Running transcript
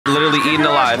literally eaten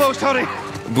alive.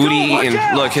 Booty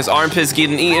eaten. Look, his armpits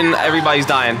getting eaten. Everybody's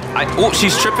dying. Oh,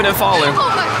 she's tripping and falling.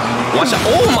 Watch out.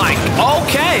 Oh my.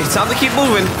 Okay, time to keep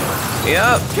moving.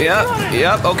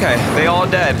 Yep. Okay, they all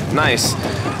dead. Nice. All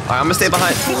right, I'm gonna stay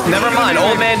behind. Never mind.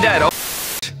 Old man dead. Oh.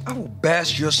 I will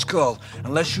bash your skull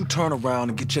unless you turn around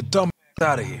and get your dumb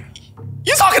out of here.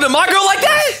 You talking to my girl like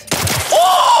that?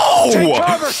 Oh!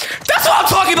 That's what I'm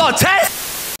talking about, Ted!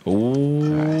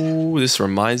 Oh, this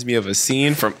reminds me of a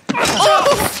scene from...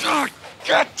 Oh!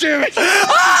 God damn it!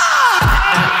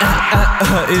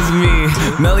 It's me,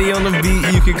 Melly on the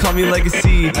beat, you can call me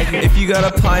Legacy. If you got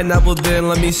a pineapple, then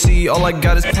let me see. All I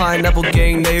got is pineapple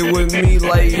gang, they with me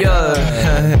like, yeah.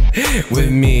 With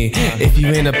me, if you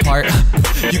ain't a part,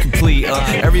 you complete.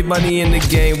 Everybody in the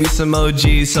game, we some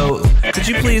OGs. So, could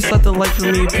you please let the like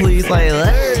for me, please? Like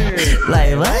what?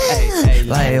 Like what?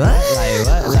 Like what? Like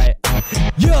what? Like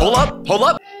yo. Hold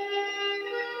up.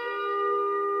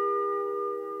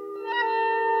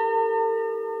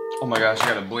 Oh my gosh, I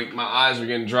gotta blink. My eyes are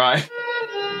getting dry.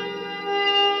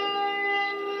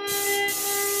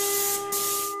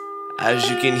 As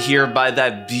you can hear by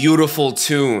that beautiful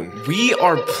tune, we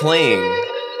are playing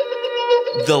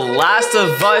The Last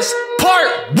of Us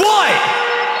Part 1!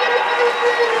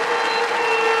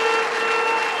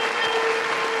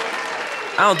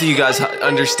 I don't think you guys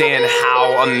understand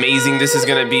how amazing this is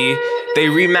gonna be. They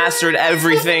remastered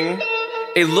everything.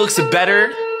 It looks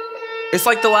better. It's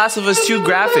like The Last of Us 2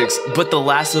 graphics, but The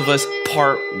Last of Us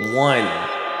Part 1.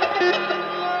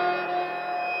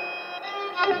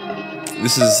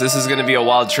 This is gonna be a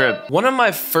wild trip. One of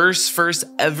my first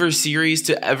ever series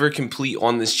to ever complete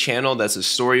on this channel that's a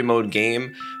story mode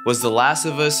game was The Last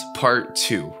of Us Part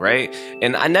 2, right?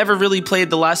 And I never really played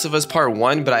The Last of Us Part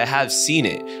 1, but I have seen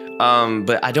it.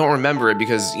 But I don't remember it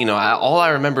because, you know, all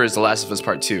I remember is The Last of Us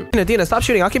Part 2. Dina, stop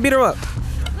shooting. I can beat her up.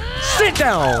 Sit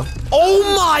down. Oh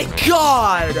my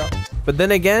god. But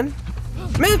then again,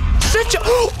 man, sit your...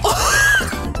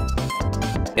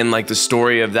 And like the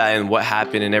story of that and what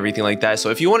happened and everything like that. So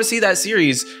if you want to see that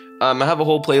series, I have a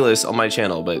whole playlist on my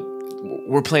channel, but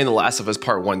we're playing The Last of Us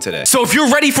Part 1 today. So if you're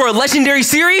ready for a legendary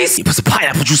series, you put some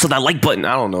pineapple juice on that like button.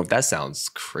 I don't know if that sounds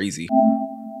crazy.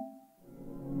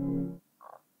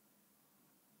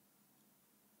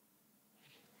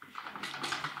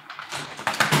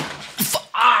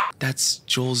 That's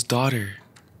Joel's daughter,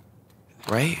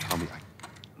 right?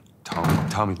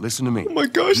 Tommy, listen to me. Oh my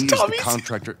gosh, He Tommy. is the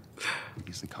contractor.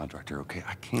 He's the contractor, okay?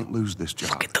 I can't lose this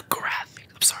job. Look at the graphic.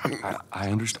 I'm sorry. I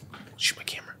understand. Shoot my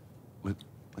camera.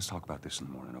 Let's talk about this in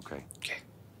the morning, okay? Okay.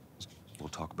 We'll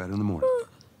talk about it in the morning.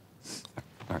 All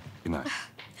right, good night.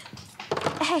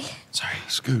 Hey. Sorry.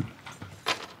 Scoot.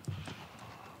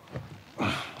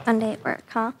 Monday at work,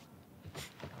 huh?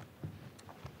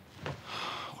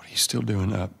 What are you still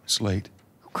doing up? It's late.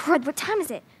 Oh, crud, what time is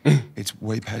it? It's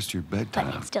way past your bedtime.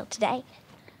 But it's still today.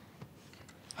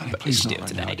 Honey, please not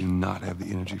right now. I do not have the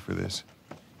energy for this.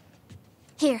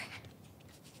 Here,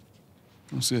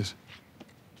 What's this?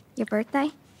 your birthday?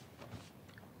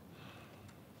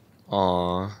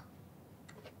 Aww.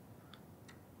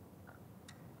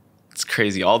 It's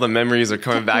crazy. All the memories are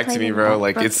coming back to me, bro.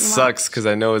 Like, it sucks because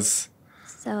I know it's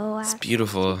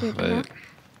beautiful, but...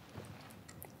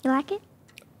 You like it?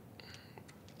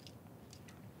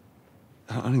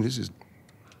 Honey, this is...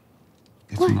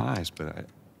 It's What? nice, but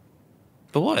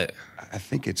But what? I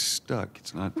think it's stuck.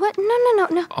 It's not... What?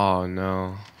 No. Oh,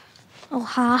 no. Oh,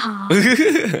 ha ha.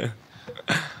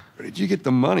 Where did you get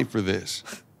the money for this?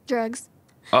 Drugs.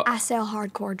 Oh. I sell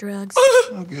hardcore drugs.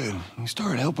 Oh, good. You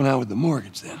started helping out with the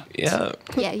mortgage then. Yeah.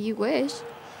 Yeah, you wish.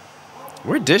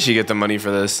 Where did she get the money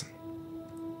for this?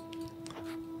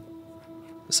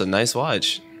 It's a nice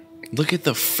watch. Look at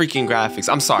the freaking graphics.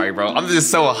 I'm sorry, bro. I'm just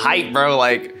so hyped, bro.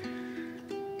 Like,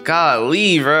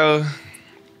 golly, bro.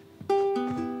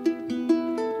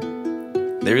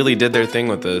 They really did their thing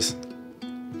with this.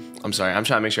 I'm sorry. I'm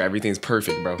trying to make sure everything's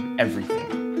perfect, bro. Everything.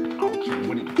 I don't care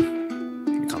what it is.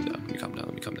 Let me calm down. Let me calm down.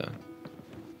 Let me calm down.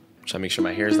 I'm trying to make sure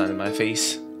my hair's not in my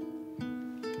face.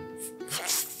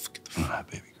 All right,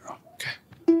 baby girl. Okay.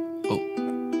 Oh.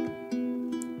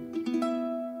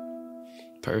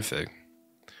 Perfect.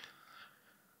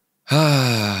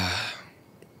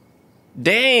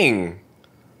 Dang.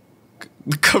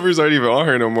 The covers aren't even on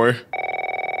her no more.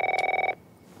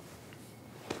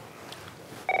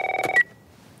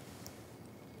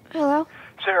 Hello?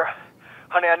 Sarah,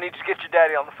 honey, I need to get your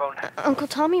daddy on the phone. Uncle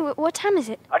Tommy, what time is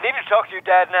it? I need to talk to your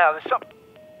dad now. There's something...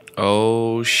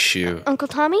 Oh, shoot. Uncle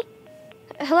Tommy?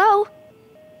 Hello?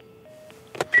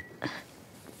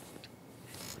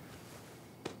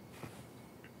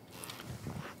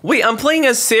 Wait, I'm playing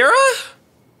as Sarah?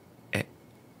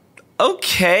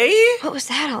 Okay. What was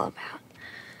that all about?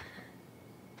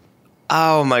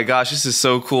 Oh my gosh, this is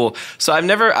so cool. So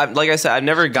like I said, I've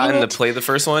never gotten to play the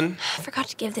first one. I forgot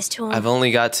to give this to him. I've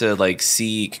only got to like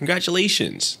see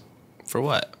congratulations. For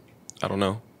what? I don't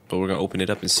know. But we're gonna open it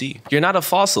up and see. You're not a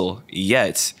fossil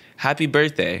yet. Happy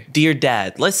birthday. Dear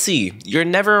Dad, let's see. You're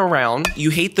never around. You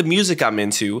hate the music I'm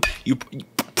into. You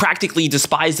practically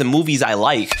despise the movies I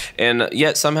like. And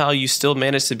yet somehow you still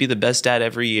manage to be the best dad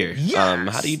every year. Yes.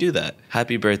 How do you do that?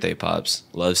 Happy birthday, Pops.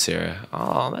 Love, Sarah.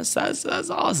 Oh, that's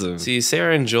awesome. See,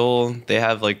 Sarah and Joel, they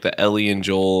have like the Ellie and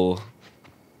Joel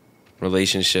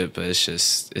relationship, but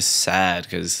it's sad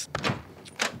because,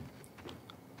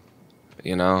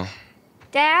 you know.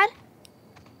 Dad?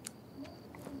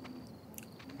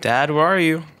 Dad, where are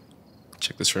you?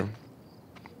 Check this room.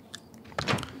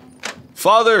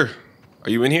 Father, are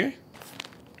you in here?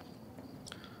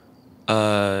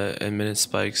 Admitted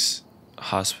spikes,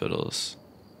 hospitals.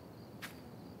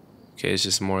 Okay, it's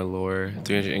just more lore.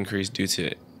 300 increase due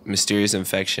to mysterious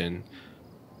infection.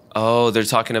 Oh, they're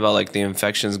talking about like the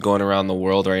infections going around the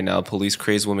world right now. Police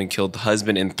crazed woman killed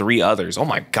husband and 3 others. Oh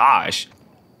my gosh.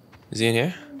 Is he in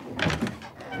here?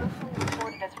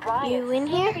 You in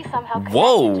here?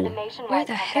 Whoa. Where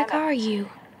the heck are you?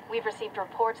 We've received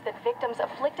reports that victims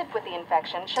afflicted with the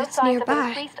infection show That's signs nearby. of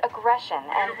increased aggression,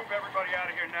 and Move everybody out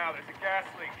of here now. There's a gas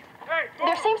leak. Hey,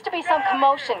 there seems to be some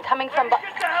commotion coming from. get the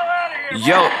hell out of here!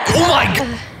 Yo, oh my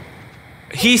god.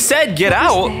 He said get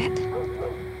out.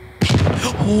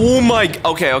 Oh my,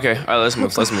 okay. All right, let's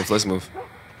move.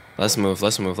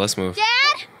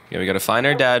 Dad? Yeah, we gotta find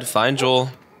our dad, find Joel.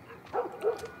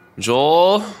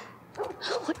 Joel,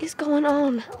 What is going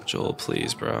on? Joel,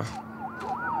 please, bro.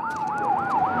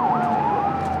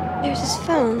 There's his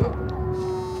phone.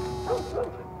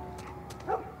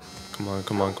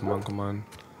 Come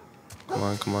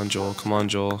on,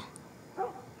 Joel.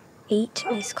 8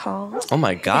 missed calls. Oh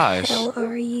my gosh. How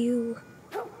are you?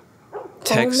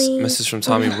 Text Only message from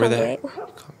Tommy, on where my they? way.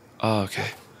 Oh, okay.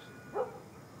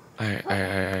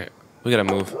 Alright. We gotta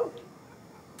move.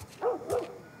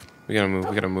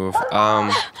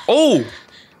 Oh!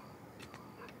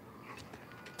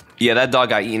 Yeah, that dog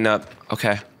got eaten up.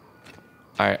 Okay.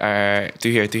 Alright.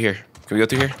 Through here. Can we go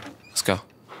through here? Let's go.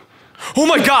 Oh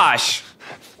my gosh!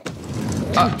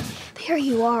 There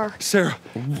you are. Sarah,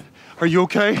 are you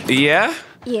okay? Yeah?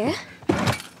 Yeah?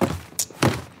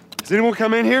 Does anyone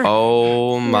come in here?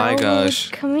 Oh my No, gosh.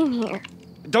 Come in here.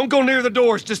 Don't go near the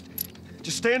doors. Just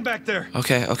stand back there.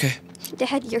 Okay.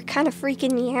 Dad, you're kind of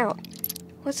freaking me out.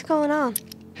 What's going on?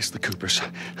 It's the Coopers.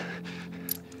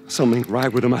 Something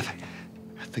right with them. I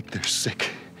think they're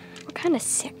sick. What kind of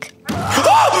sick?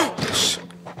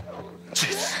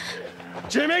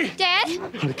 Jimmy! Dad?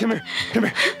 Honey, come here.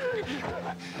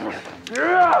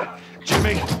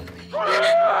 Jimmy!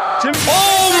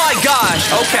 Oh my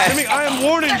gosh! Okay. Jimmy, I am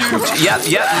warning you! Yep.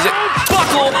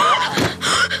 Buckle!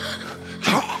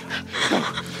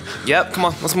 Yep, come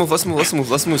on. Let's move,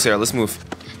 Sarah. Let's move.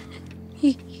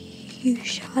 You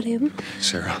shot him.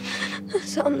 Sarah, I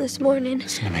saw him this morning.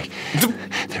 listen to me.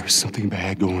 There is something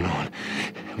bad going on.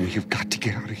 We have got to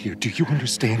get out of here. Do you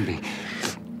understand me?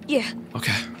 Yeah.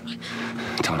 Okay.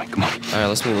 Tommy, come on. Alright,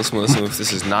 let's move.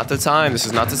 This is not the time.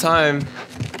 See,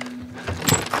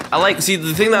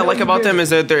 the thing that I like about them is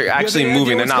that they're actually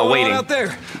moving. They're not waiting. Out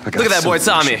there. Look at that boy,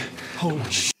 Tommy. Holy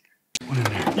shit.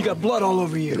 You got blood all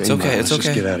over you. It's okay. Let's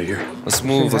just get out of here. Let's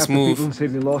move. People in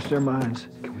Sydney lost their minds.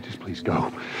 Can we just please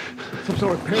go? Some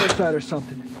sort of parasite or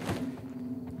something.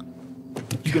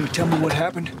 You gonna tell me what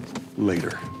happened?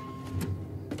 Later.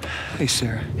 Hey,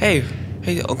 Sarah. Hey,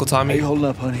 Uncle How Tommy. you holding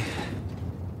up, honey?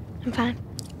 I'm fine.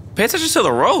 Pay attention to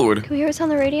the road. Can we hear what's on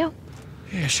the radio?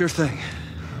 Yeah, sure thing.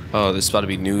 Oh, this is about to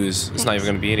be news. It's not even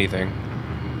gonna be anything.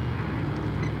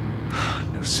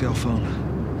 No cell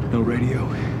phone, no radio.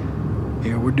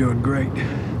 Yeah, we're doing great.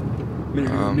 Minute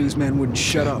ago, newsman wouldn't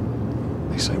shut up.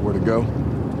 They say where to go?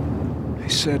 They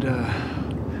said,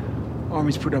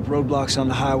 Army's put up roadblocks on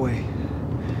the highway.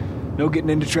 No getting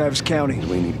into Travis County.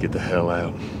 We need to get the hell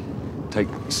out. Take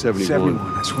 71.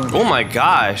 71, that's where Oh my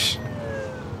gosh.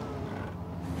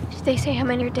 Did they say how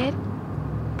many are dead?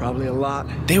 Probably a lot.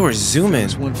 They were zooming.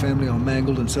 There's one family all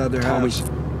mangled inside their house.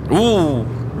 Ooh.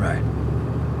 Right.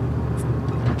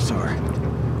 I'm sorry.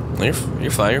 You're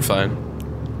fine.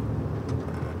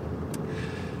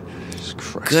 Jesus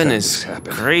Christ, Goodness how did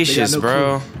this happen? gracious, They got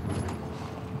no bro.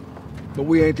 But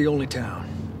we ain't the only town.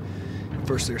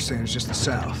 First they were saying it's just the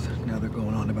South. Now they're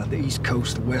going on about the East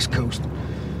Coast, the West Coast.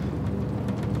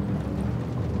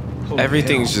 Holy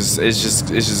Everything's hell. it's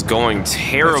just going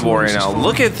terrible right now.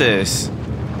 Look at this.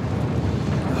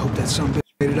 I hope that son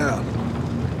made it out.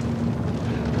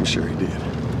 I'm sure he did.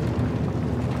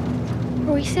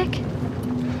 Are we sick?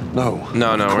 No.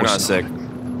 No, we're not course sick.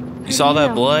 You saw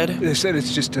that blood? They said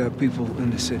it's just people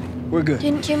in the city. We're good.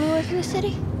 Didn't Jimmy work in the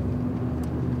city?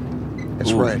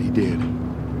 That's right, he did.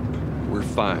 We're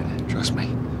fine. Trust me.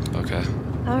 Okay.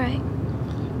 All right.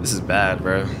 This is bad,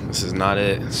 bro. This is not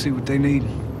it. Let's see what they need.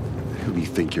 Who do you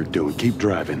think you're doing? Keep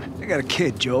driving. They got a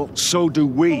kid, Joel. So do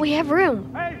we. We have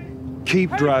room.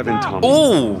 Keep driving, Tommy.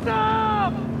 Ooh!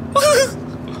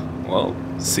 Well,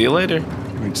 see you later.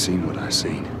 You ain't seen what I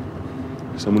seen.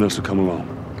 Someone else will come along.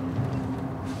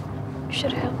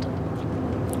 Should have helped him.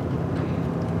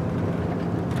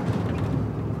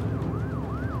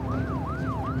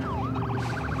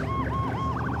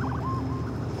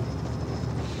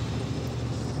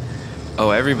 Oh,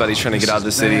 everybody's trying to get out of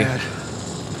the city. Bad.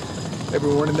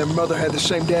 Everyone and their mother had the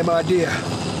same damn idea.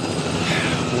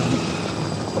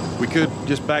 We could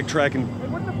just backtrack and...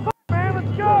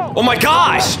 Oh my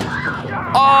gosh!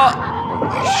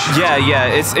 Yeah,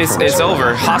 it's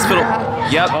over. Hospital.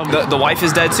 Yep, the wife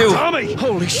is dead too. Tommy!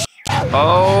 Holy shit.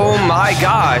 Oh my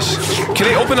gosh! Can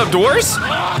they open up doors?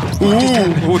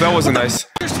 Ooh, that wasn't nice.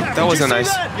 That wasn't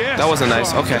nice. That wasn't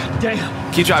nice. Okay.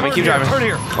 Damn. Keep driving. Keep driving. Turn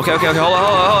here. Okay. Hold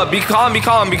on. Be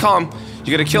calm.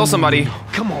 You're gonna kill somebody.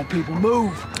 Come on, people,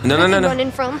 move. No.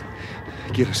 Running from?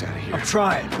 Get us out of here. I'm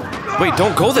trying. Wait,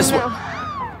 don't go this way. No.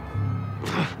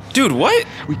 What? What?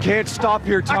 We can't stop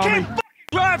here, Tommy. I can't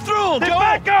drive through them.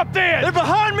 Back up there. They're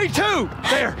behind me too.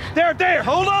 There.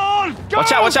 Hold on. Go.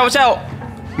 Watch out.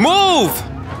 Move!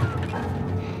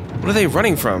 What are they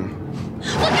running from?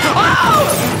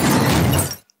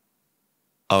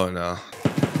 Oh no.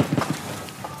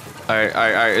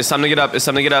 Alright. It's time to get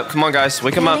up. Come on, guys.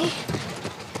 Wake him up.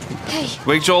 Hey.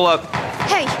 Wake Joel up.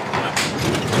 Hey.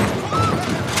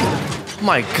 Oh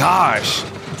my gosh.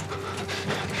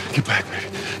 Get back, baby.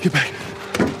 Get back.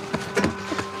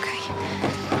 Okay.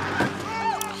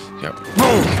 Yeah.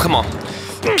 Boom! Come on.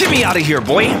 Get me out of here,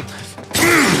 boy.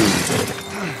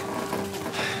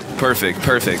 Perfect.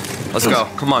 Let's go.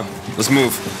 Come on. Let's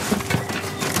move.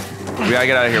 We gotta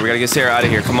get out of here. We gotta get Sarah out of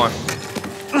here. Come on.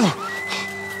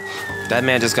 That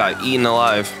man just got eaten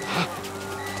alive.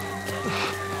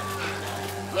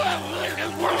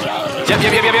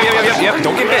 Yep.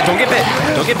 Don't get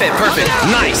bit. Perfect.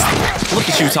 Nice. Look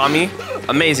at you, Tommy.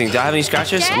 Amazing. Do I have any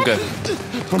scratches? I'm good.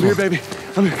 I'm here, baby.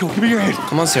 I'm here. Come on, give me your hand.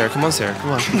 Come on, Sarah. Come on.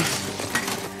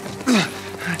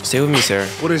 Stay with me, Sarah.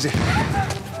 What is it?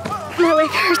 My leg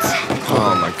hurts.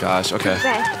 Oh my gosh. Okay.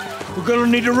 Bad. We're gonna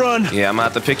need to run. Yeah, I'm gonna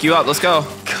have to pick you up. Let's go.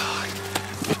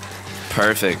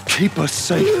 Perfect. Keep us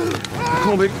safe. Come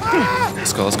on, baby.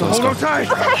 Let's go. Hold on tight.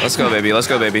 Let's go, baby. All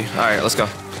right, let's go.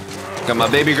 Got my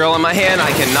baby girl in my hand.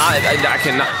 I cannot.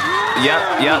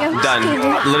 Yep. Done.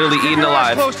 Literally eaten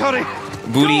alive. Close, honey.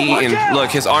 Booty eaten. Look,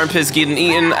 his armpits getting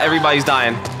eaten. Everybody's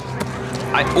dying.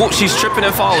 Oh, she's tripping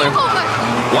and falling.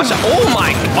 Watch out. Oh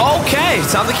my. Okay.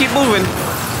 Time to keep moving.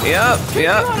 Yep.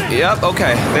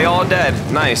 Okay. They all dead.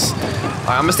 Nice. All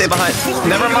right, I'm gonna stay behind.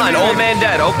 Never mind. Old man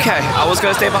dead. Okay. I was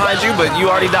gonna stay behind you, but you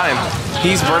already dying.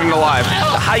 He's burning alive.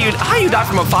 How you die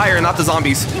from a fire and not the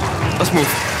zombies? Let's move.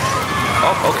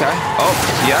 Oh, okay. Oh,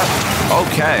 yeah.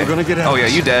 Okay. We're gonna get out. Oh yeah,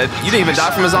 you dead. You didn't even die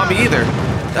from a zombie either.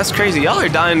 That's crazy. Y'all are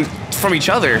dying from each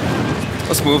other.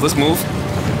 Let's move.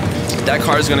 That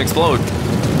car is gonna explode.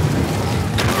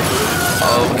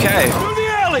 Okay. Through the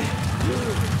alley.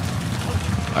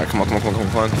 All right, come on.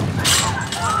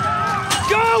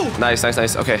 Go. Nice.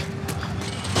 Okay.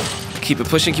 Keep it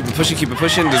pushing.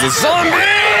 There's a zombie!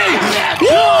 Woo!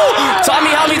 Tommy,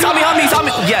 help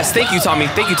me. Yes, thank you, Tommy.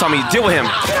 Deal with him.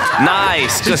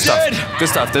 Nice. Good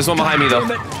stuff. There's one behind me, though.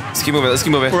 Let's keep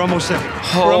moving. We're almost there.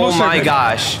 Oh my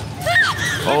gosh.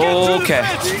 Okay.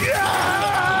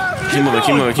 Keep moving.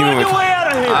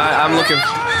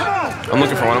 I'm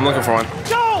looking for one.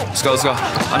 Let's go.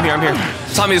 I'm here.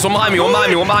 Tommy, there's one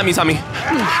behind me, Tommy.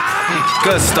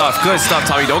 Good stuff,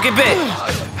 Tommy. Don't get bit.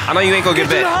 I know you ain't gonna get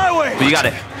bit, but you got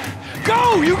it.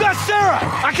 Go. You got Sarah.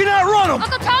 I cannot run him.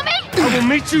 Uncle Tommy? I will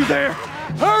meet you there.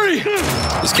 Hurry.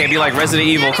 This can't be like Resident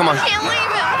Evil. Come on. Can't leave him.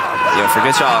 Yeah,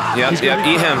 forget y'all. Yep.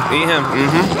 Eat him.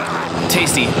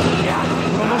 Tasty.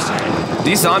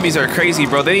 These zombies are crazy,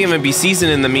 bro. They didn't even be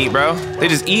seasoning the meat, bro. They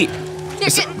just eat. They're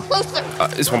getting closer.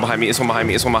 It's one behind me. I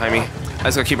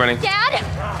just gotta keep running. Dad?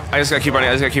 I just gotta keep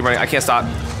running. I can't stop.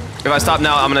 If I stop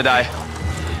now, I'm gonna die.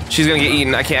 She's gonna get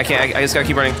eaten. I can't. I just gotta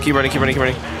keep running. Keep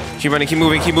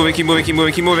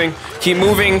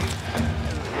moving.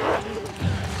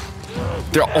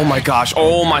 Oh my gosh.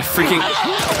 Oh my freaking.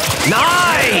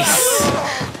 Nice!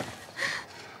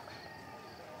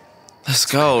 Let's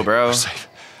go, bro. We're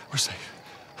safe.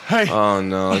 Hey. Oh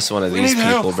no, it's one of these need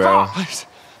people, help. bro. Please.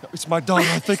 It's my daughter.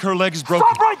 I think her leg is broken.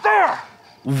 Stop right there!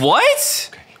 What?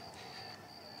 Okay.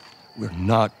 We're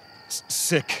not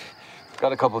sick.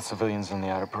 Got a couple of civilians on the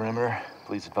outer perimeter.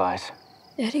 Please advise.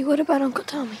 Daddy, what about Uncle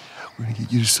Tommy? We're gonna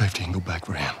get you to safety and go back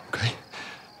for him, okay?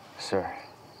 Sir,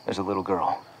 there's a little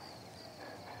girl.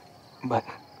 But...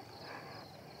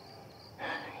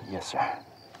 Yes, sir.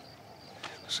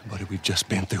 Somebody, we've just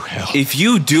been through hell. If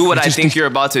you do what I think you're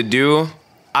about to do,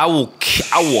 I will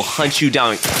hunt you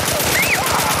down.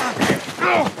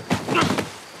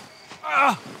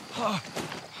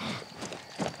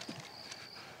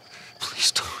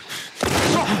 Please don't.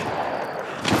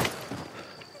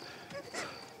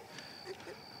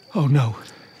 Oh no.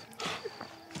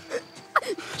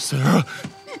 Sarah.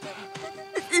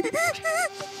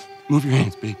 Move your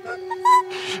hands, baby.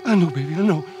 I know, baby, I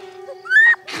know.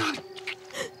 God.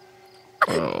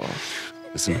 Oh.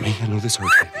 Listen to me, I know this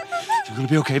hurts you. You're gonna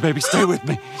be okay, baby. Stay with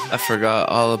me. I forgot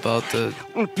all about the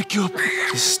I'm gonna pick you up.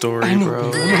 story, know,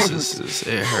 bro. baby, I know. This is,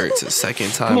 it hurts a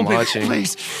second Come time on, baby, watching.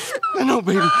 please. I know,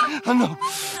 baby. I know.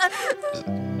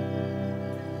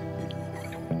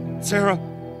 Sarah.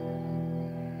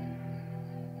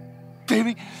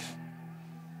 Baby.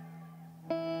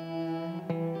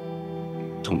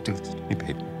 Don't do this to me,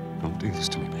 baby. Don't do this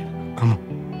to me, baby. Come on.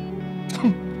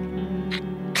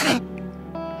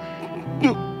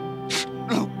 No.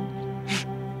 No.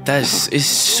 It's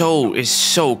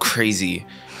so crazy.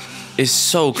 It's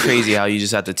so crazy how you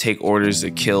just have to take orders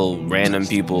to kill random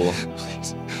people.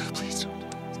 Please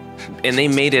don't. And they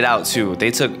made it out too.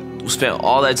 They spent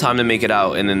all that time to make it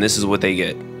out, and then this is what they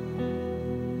get.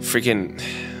 Freaking.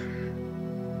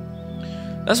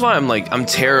 That's why I'm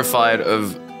terrified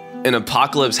of an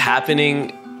apocalypse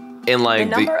happening, and like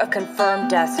the number of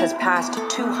confirmed deaths has passed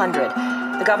 200.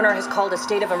 The governor has called a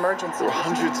state of emergency. There are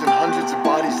hundreds and hundreds of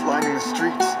bodies lining the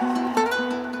streets.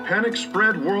 Panic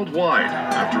spread worldwide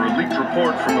after a leaked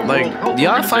report from the World Health do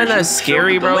y'all find that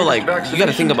scary, bro? Like, you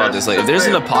gotta think about this. Like, if there's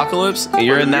an apocalypse and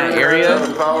you're in that area,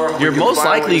 you're most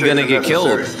likely gonna get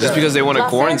killed just because they want to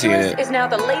quarantine it. Is now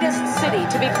the latest city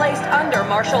to be placed under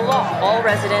martial law. All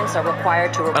residents are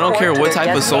required to report. I don't care what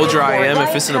type of soldier I am.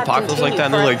 If it's an apocalypse like that,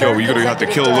 and they're like, "Yo, you're gonna have to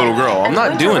kill a little girl," I'm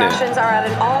not doing it. It's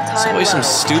always some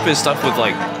stupid stuff with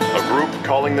like a group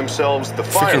calling themselves the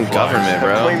freaking Fireflies government,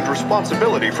 bro. claimed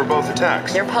responsibility for both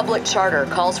attacks. Their public charter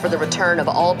calls for the return of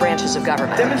all branches of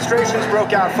government. Demonstrations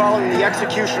broke out following the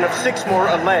execution of 6 more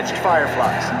alleged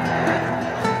Fireflies.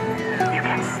 You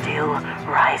can still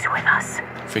rise with us.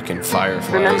 Freaking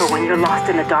Fireflies. Remember when you're lost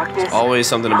in the darkness? Always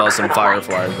something about some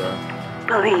Fireflies, bro.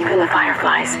 Believe in the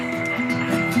Fireflies.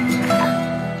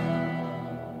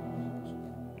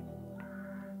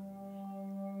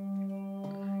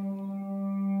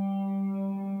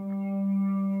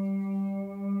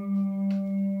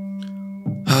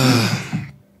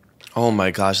 Oh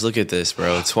my gosh, look at this,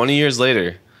 bro. 20 years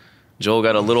later, Joel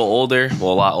got a little older.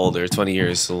 Well, a lot older. 20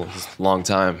 years, so it's a long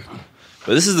time.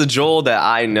 But this is the Joel that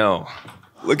I know.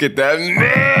 Look at that,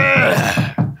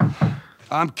 man.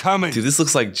 I'm coming. Dude, this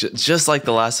looks like just like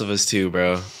The Last of Us 2,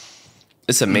 bro.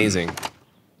 It's amazing.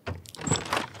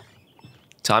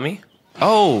 Tommy?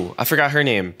 Oh, I forgot her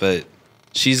name, but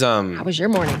she's How was your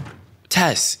morning?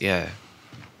 Tess, yeah.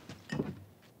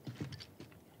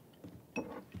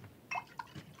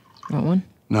 Want one?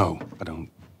 No, I don't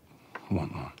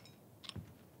want one.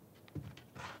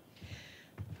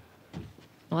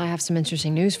 Well, I have some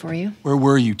interesting news for you. Where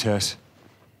were you, Tess?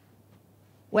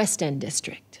 West End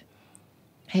District.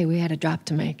 Hey, we had a drop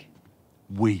to make.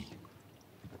 We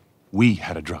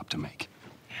had a drop to make.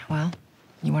 Well,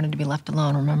 you wanted to be left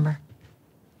alone, remember?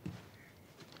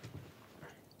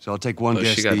 So I'll take one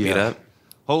guess. She got beat up?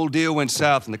 Whole deal went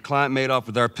south and the client made off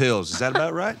with our pills. Is that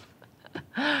about right?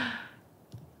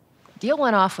 Deal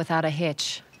went off without a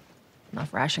hitch.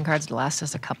 Enough ration cards to last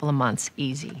us a couple of months,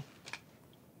 easy.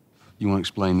 You want to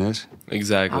explain this?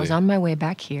 Exactly. I was on my way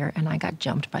back here, and I got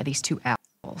jumped by these 2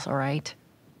 assholes, all right?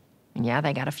 And yeah,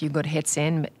 they got a few good hits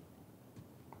in, but...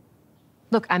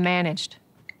 Look, I managed.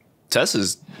 Tess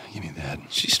is... Give me that.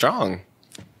 She's strong.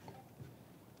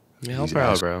 Yeah, help her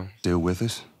out, bro. Still with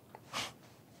us?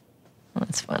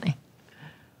 That's funny.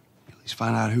 At least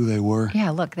find out who they were. Yeah,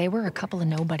 look, they were a couple of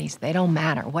nobodies. They don't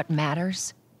matter. What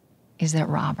matters is that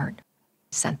Robert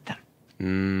sent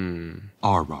them.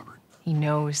 Our Robert. He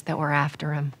knows that we're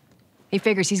after him. He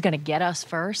figures he's gonna get us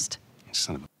first.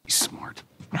 Son of a... He's smart.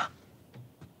 No.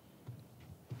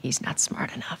 He's not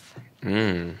smart enough.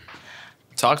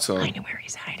 Talk to him. I know where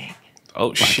he's hiding.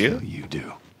 Oh, shit. You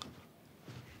do.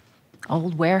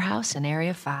 Old warehouse in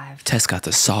Area 5. Tess got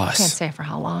the sauce. Can't say for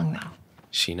how long, though.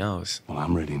 She knows. Well,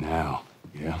 I'm ready now.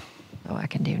 Yeah? Oh, I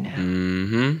can do now.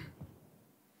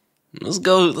 Let's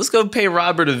go pay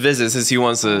Robert a visit since he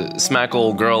wants to smack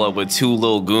old girl up with 2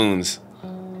 little goons.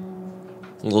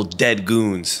 Little dead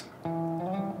goons.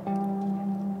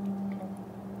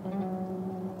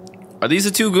 Are these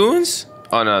the 2 goons?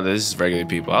 Oh no, this is regular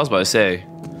people. I was about to say.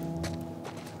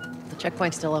 The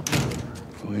checkpoint's still open.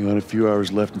 We got a few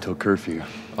hours left until curfew.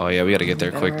 Oh yeah, we gotta get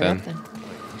there quick then.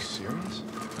 Are you serious?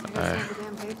 Alright. The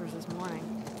damn papers this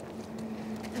morning.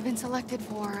 I've been selected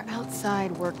for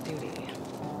outside work duty.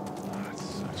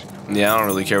 Yeah, I don't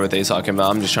really care what they talking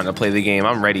about. I'm just trying to play the game.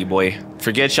 I'm ready, boy.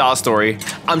 Forget y'all's story.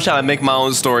 I'm trying to make my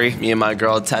own story. Me and my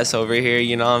girl Tess over here,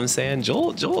 you know what I'm saying?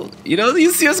 Joel, you know,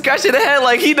 you see him scratching the head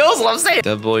like he knows what I'm saying.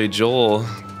 That boy Joel,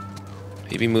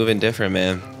 he be moving different,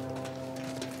 man.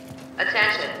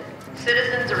 Attention.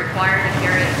 Citizens are required to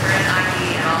carry a current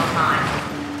ID at all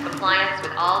times. Compliance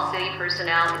with all city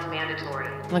personnel is mandatory.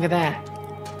 Look at that.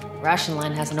 Ration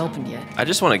line hasn't opened yet. I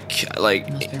just want to, like,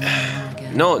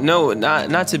 no,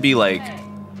 not to be like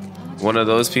one of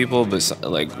those people, but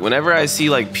like whenever I see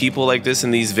like people like this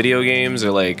in these video games or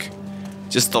like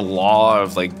just the law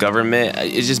of like government,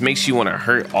 it just makes you want to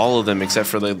hurt all of them except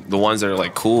for the ones that are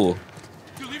like cool.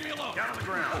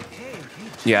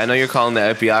 Yeah, I know you're calling the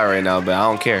FBI right now, but I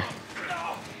don't care.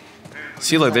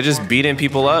 See, look, they're just beating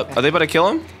people up. Are they about to kill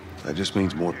him? That just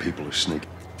means more people are sneaking.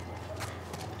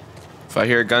 If I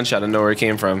hear a gunshot, I know where it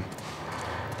came from.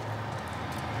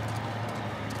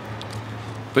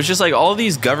 But it's just like all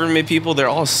these government people, they're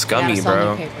all scummy,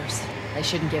 bro. Papers. They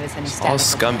shouldn't give us any All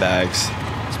status. scumbags.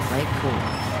 Just play it cool.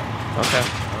 Okay.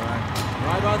 All right.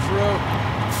 Drive on through.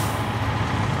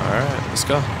 All right, let's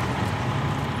go.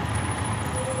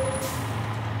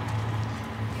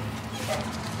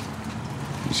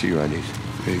 You see your IDs.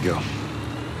 There you go.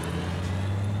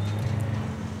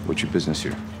 What's your business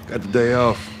here? Got the day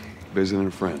off. Visiting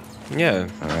a friend. Yeah.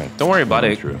 All right. Don't worry about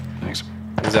it. True. Thanks.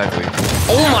 Exactly.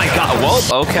 Oh my God.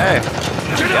 Well, okay.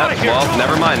 Yep. Well,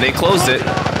 never mind. They closed it.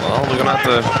 Well, we're gonna have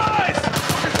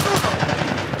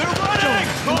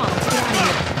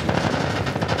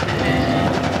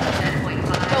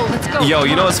to. Yo,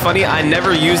 you know what's funny? I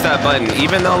never use that button,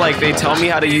 even though like they tell me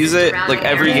how to use it like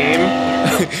every game.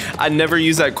 I never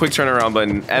use that quick turnaround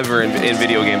button ever in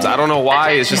video games. I don't know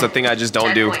why. It's just a thing I just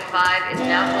don't do. 10.5 is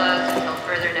now closed until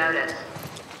further notice.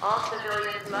 All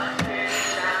civilians must clear the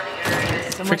surrounding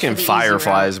areas. Freaking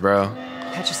fireflies, bro.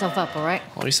 Catch yourself up, all right?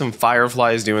 Only some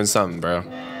fireflies doing something, bro.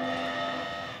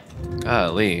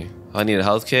 Golly. I need a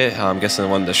health kit. I'm guessing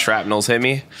when the shrapnels hit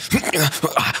me.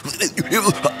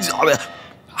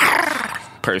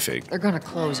 Perfect. They're gonna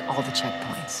close all the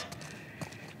checkpoints.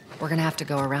 We're gonna have to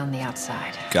go around the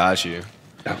outside. Got you.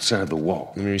 Outside the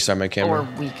wall. Let me restart my camera.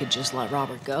 Or we could just let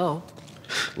Robert go.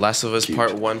 Last of Us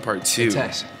Part 1, Part 2. Hey,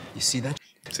 Tess, you see that?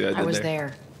 See what I was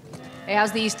there. Hey,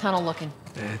 how's the east tunnel looking?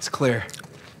 It's clear.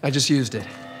 I just used it.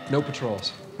 No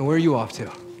patrols. And where are you off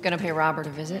to? Gonna pay Robert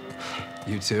a visit?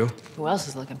 You too? Who else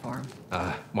is looking for him?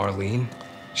 Marlene.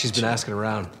 She's been asking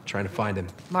around, trying to find him.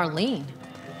 Marlene?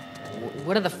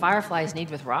 What do the Fireflies need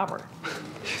with Robert?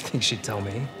 You think she'd tell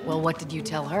me? Well, what did you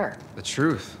tell her? The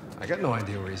truth. I got no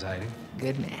idea where he's hiding.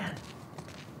 Good man.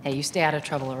 Hey, you stay out of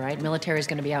trouble, all right? Military's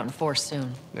gonna be out in force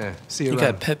soon. Yeah, see you You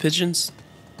around. got pet pigeons?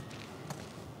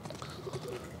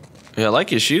 Yeah, I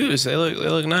like your shoes. They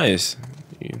look nice.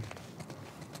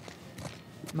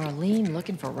 Marlene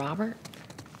looking for Robert?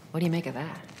 What do you make of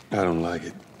that? I don't like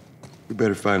it. We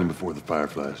better find him before the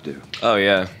Fireflies do. Oh,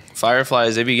 yeah.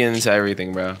 Fireflies, they be getting into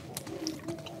everything, bro.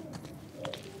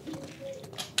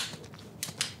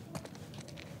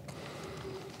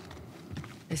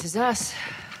 This is us.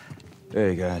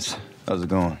 Hey, guys. How's it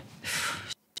going?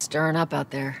 Stirring up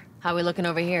out there. How we looking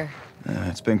over here?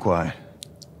 It's been quiet.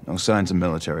 No signs of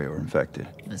military or infected.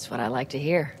 That's what I like to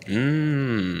hear.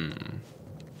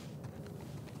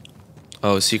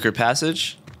 Oh, secret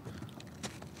passage?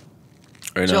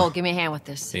 Or no? Joel, give me a hand with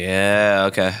this. Yeah,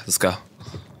 okay. Let's go.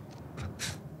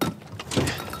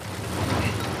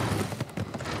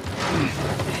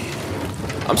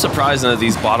 I'm surprised none of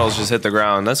these bottles just hit the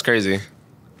ground. That's crazy.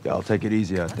 Y'all take it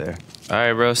easy out there. All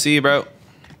right, bro. See you, bro.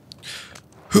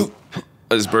 I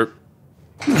just burp.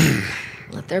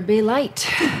 Let there be light.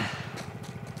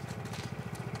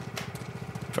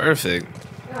 Perfect.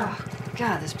 Oh,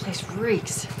 God, this place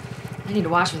reeks. I need to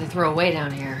watch what they throw away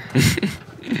down here.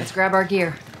 Let's grab our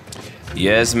gear.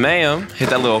 Yes, ma'am. Hit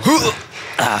that little.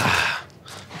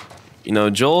 You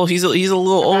know, Joel, he's a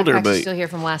little older, Backpack's but still here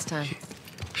from last time.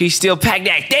 he still packed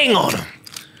that thing on him.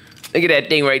 Look at that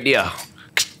thing right there.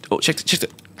 Oh, check the.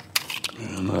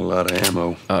 Not a lot of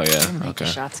ammo. Oh yeah. Make Okay.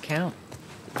 the shots count.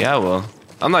 Yeah, well,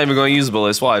 I'm not even gonna use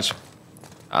bullets. Watch.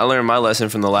 I learned my lesson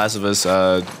from The Last of Us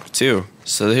 2.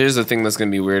 So here's the thing that's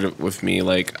gonna be weird with me.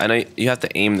 Like, I know you have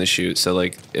to aim to shoot. So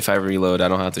like, if I reload, I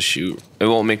don't have to shoot. It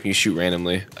won't make me shoot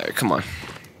randomly. All right, come on.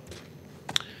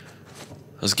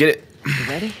 Let's get it. You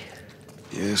ready?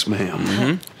 Yes, ma'am.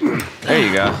 Mm-hmm. There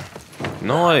you go.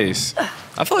 Nice.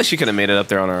 I feel like she could have made it up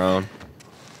there on her own.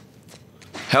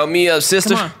 Help me up,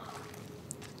 sister. Come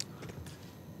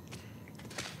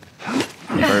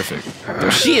on.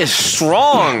 Perfect. She is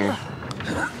strong.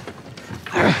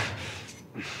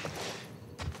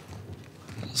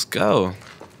 Let's go.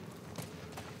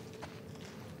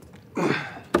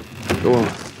 Go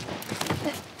on.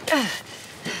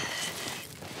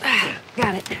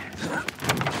 Got it.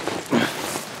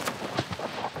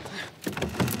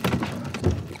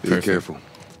 Be careful.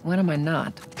 When am I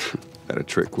not? That a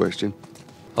trick question?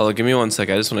 Oh, give me 1 sec.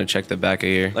 I just want to check the back of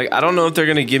here. Like, I don't know if they're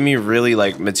gonna give me really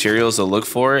like materials to look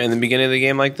for in the beginning of the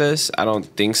game like this. I don't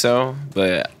think so,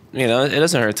 but you know, it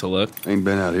doesn't hurt to look. Ain't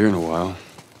been out here in a while.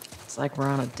 It's like we're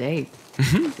on a date.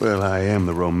 Well, I am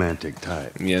the romantic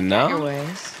type. You know? Your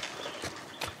ways.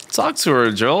 Talk to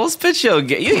her, Joel. Let's pitch you.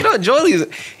 You know, Joel, he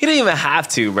didn't even have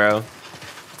to, bro.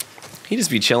 He just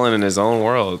be chilling in his own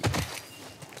world.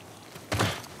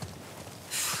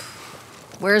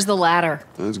 Where's the ladder?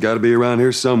 It's got to be around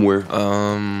here somewhere.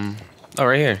 Oh,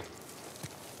 right here.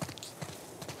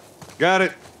 Got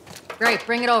it. Great,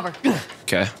 bring it over.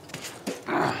 Okay.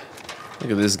 Look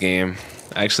at this game.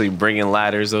 Actually bringing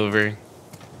ladders over.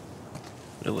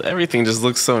 Everything just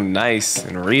looks so nice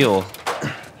and real.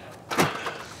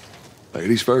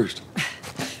 Ladies first.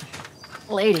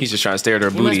 Lady. He's just trying to stare at her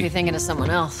You booty. must be thinking of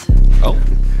someone else. Oh.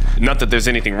 Not that there's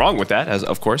anything wrong with that, as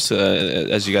of course,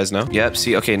 as you guys know. Yep,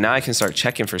 see, okay, now I can start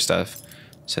checking for stuff.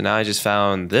 So now I just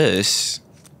found this.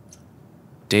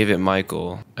 David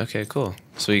Michael. Okay, cool.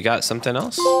 So we got something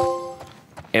else?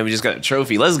 And we just got a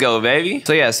trophy. Let's go, baby.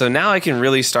 So yeah, so now I can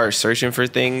really start searching for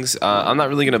things. I'm not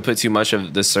really gonna put too much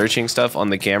of the searching stuff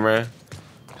on the camera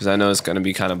because I know it's gonna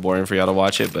be kind of boring for y'all to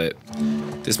watch it, but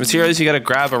there's materials you gotta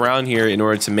grab around here in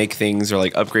order to make things or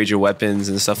like upgrade your weapons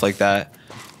and stuff like that.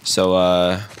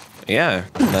 So, yeah,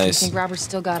 nice. You think Robert's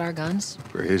still got our guns?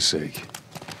 For his sake,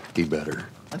 he better.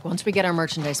 Like, once we get our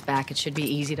merchandise back, it should be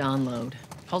easy to unload.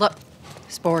 Hold up.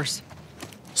 Spores.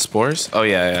 Spores? Oh,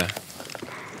 yeah.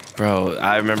 Bro,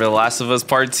 I remember The Last of Us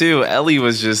Part 2. Ellie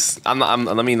was just... let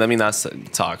me not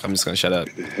talk. I'm just gonna shut up.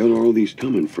 Where the hell are all these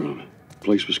coming from? The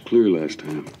place was clear last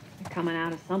time. They're coming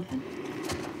out of something.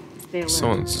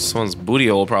 Someone's booty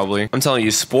hole, probably. I'm telling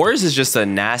you, spores is just the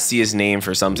nastiest name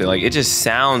for something. Like, it just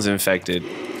sounds infected.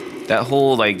 That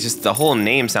whole, like, just the whole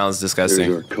name sounds disgusting.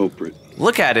 There's our culprit.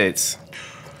 Look at it.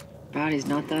 Body's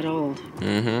not that old.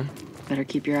 Mm-hmm. Better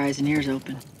keep your eyes and ears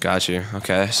open. Got you.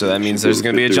 Okay, so that means there's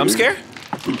gonna be a jump scare?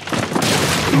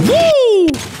 Woo!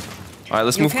 Alright,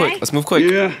 let's move quick. Let's move quick.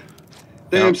 Yeah.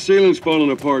 Damn ceiling's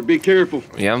falling apart. Be careful.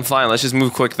 Yeah, I'm fine. Let's just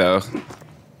move quick, though.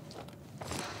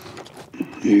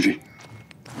 Easy.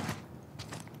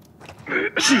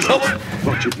 Oh.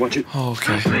 Watch it. Oh,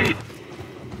 okay.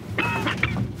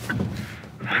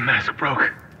 My mask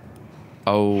broke.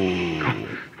 Oh.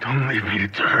 Don't leave me to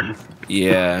turn.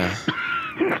 Yeah.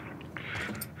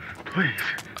 Please.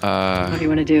 What do you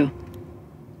want to do?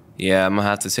 Yeah, I'm gonna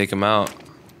have to take him out.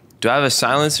 Do I have a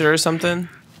silencer or something?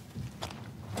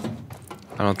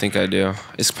 I don't think I do.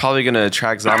 It's probably gonna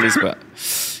attract zombies, but...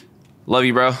 Love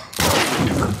you, bro.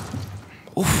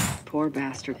 Oof. Poor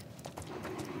bastard.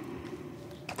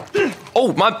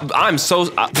 Oh, I'm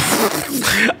so...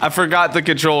 I forgot the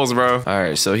controls, bro. All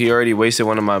right, so he already wasted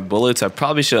one of my bullets. I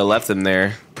probably should have left him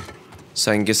there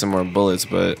so I can get some more bullets,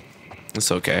 but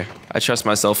it's okay. I trust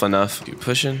myself enough. Keep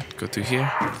pushing. Go through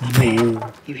here.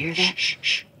 You hear that?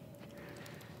 Shh.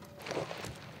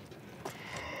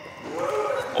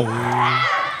 Oh.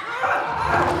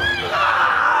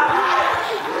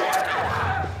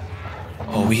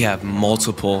 Oh, we have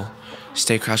multiple.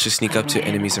 Stay crouched to sneak up to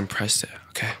enemies and press it.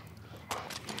 Okay.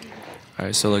 All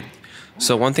right, so look.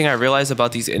 So one thing I realized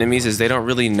about these enemies is they don't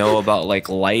really know about like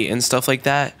light and stuff like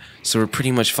that. So we're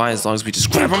pretty much fine as long as we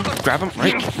just grab them,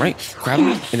 right, grab them,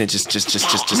 and then just go.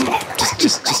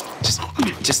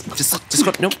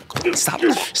 Nope, stop,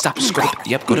 just go.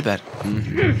 Yep, go to bed.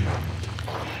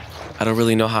 I don't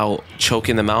really know how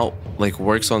choking them out like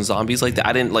works on zombies like that.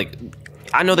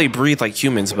 I know they breathe like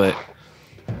humans, but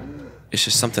it's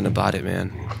just something about it,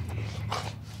 man.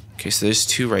 Okay, so there's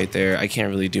two right there. I can't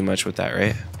really do much with that,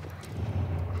 right?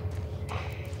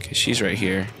 Okay, she's right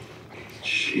here.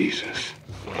 Jesus.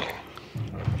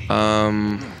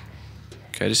 Can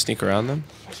I just sneak around them?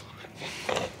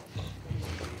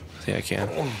 I think I can.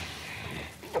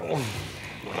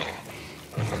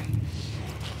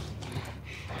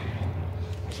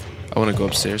 want to go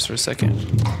upstairs for a second.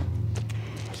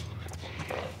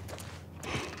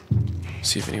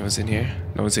 See if anyone's in here.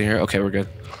 No one's in here. Okay, we're good.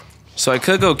 So I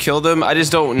could go kill them. I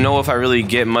just don't know if I really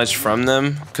get much from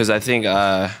them because I think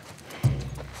I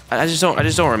just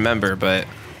don't remember. But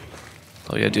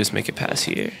all you gotta do is make it past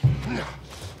here,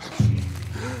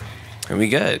 and we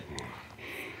good.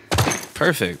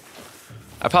 Perfect.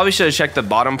 I probably should have checked the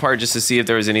bottom part just to see if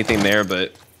there was anything there,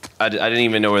 but I didn't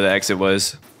even know where the exit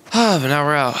was. But now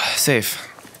we're out, safe.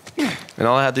 And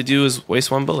all I had to do was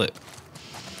waste one bullet.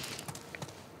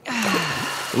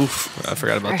 Oof, I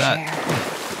forgot about that.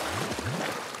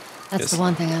 That's the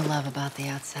one thing I love about the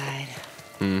outside.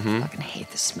 Mm-hmm. I fucking hate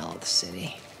the smell of the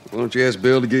city. Why don't you ask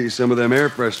Bill to get you some of them air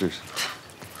fresheners?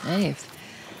 Hey, if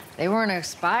they weren't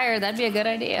expired, that'd be a good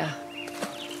idea.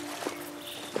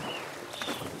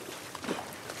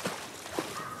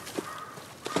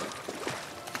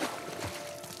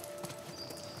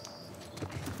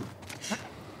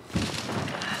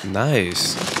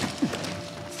 Nice.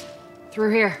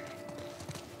 Through here.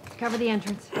 Cover the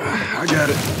entrance. I got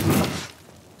it.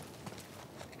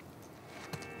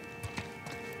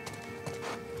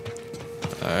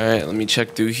 All right, let me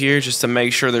check through here just to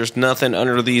make sure there's nothing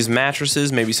under these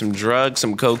mattresses. Maybe some drugs,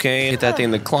 some cocaine. Hit that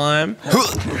thing to climb.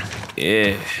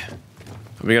 Yeah.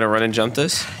 Are we gonna run and jump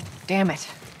this? Damn it.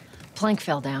 Plank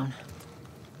fell down.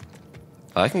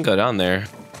 I can go down there.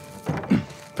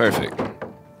 Perfect.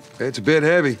 It's a bit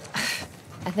heavy.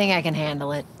 I think I can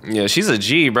handle it. Yeah, she's a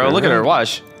G, bro. Look at her.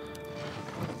 Watch.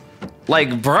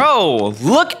 Like, bro,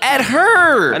 look at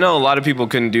her. I know a lot of people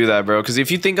couldn't do that, bro. Because if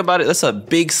you think about it, that's a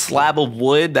big slab of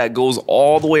wood that goes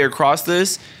all the way across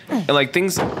this. And like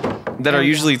things that are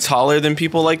usually taller than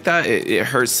people like that, it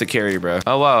hurts to carry, bro.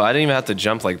 Oh, wow. I didn't even have to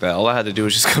jump like that. All I had to do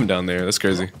was just come down there. That's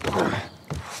crazy.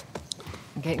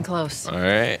 I'm getting close. All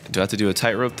right. Do I have to do a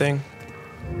tightrope thing?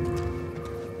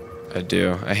 I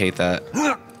do. I hate that.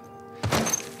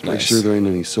 Make sure there ain't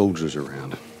any soldiers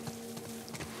around.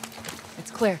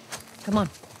 It's clear. Come on.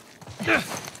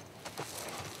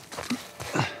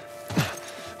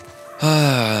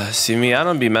 See me, I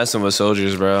don't be messing with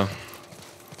soldiers, bro.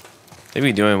 They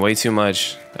be doing way too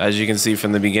much, as you can see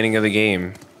from the beginning of the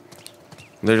game.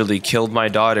 Literally killed my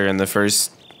daughter in the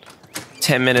first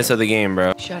 10 minutes of the game,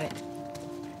 bro. Shut it.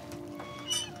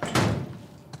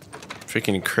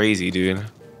 Freaking crazy, dude.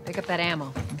 Pick up that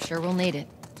ammo. I'm sure we'll need it.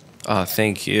 Oh,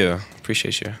 thank you.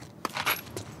 Appreciate you.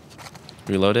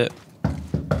 Reload it.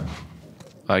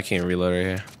 Oh, I can't reload right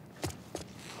here.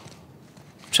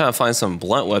 I'm trying to find some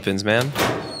blunt weapons, man.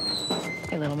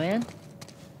 Hey, little man.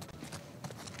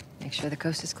 Make sure the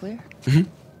coast is clear. Mm-hmm.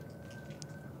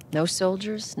 No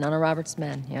soldiers, none of Robert's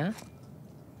men, yeah?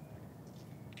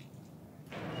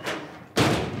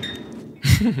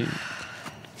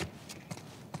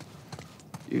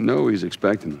 You know he's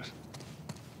expecting us.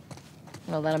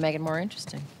 Well, that'll make it more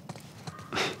interesting.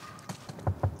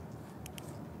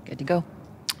 Good to go.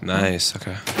 Nice,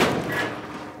 okay.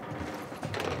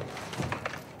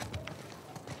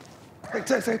 Hey,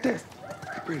 Tess, hey, Tess.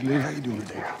 Pretty lady, how you doing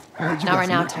today? Not right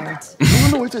now, Terrence.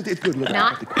 No, it's good. Look.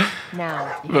 Not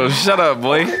now. Bro, shut up,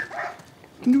 boy.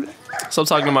 Stop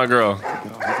talking to my girl.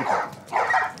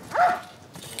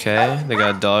 Okay, they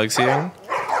got dogs here.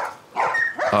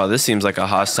 Oh, this seems like a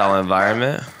hostile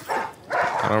environment.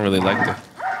 I don't really like the...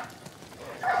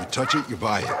 You touch it, you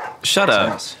buy it. Shut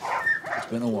up. It's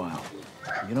been a while.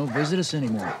 You don't visit us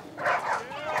anymore.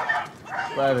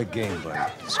 Private game,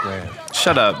 buddy. Scram.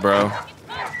 Shut up, bro.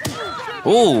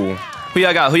 Ooh. Who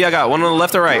y'all got? Who y'all got? One on the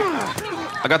left or right?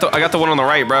 I got the one on the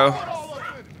right, bro.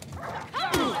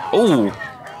 Ooh.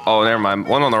 Oh, never mind.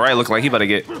 One on the right looking like he about to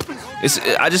get...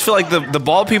 I just feel like the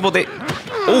bald people, they...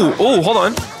 Ooh, hold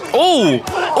on.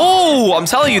 Oh, I'm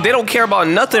telling you, they don't care about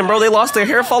nothing, bro. They lost their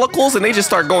hair follicles and they just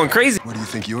start going crazy. Where do you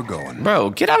think you're going?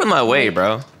 Bro, get out of my way,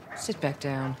 bro. Sit back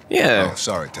down. Yeah. Oh,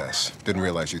 sorry, Tess. Didn't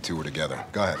realize you two were together.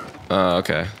 Go ahead. Oh,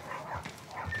 okay.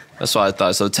 That's what I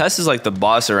thought. So Tess is like the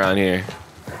boss around here.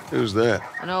 Who's that?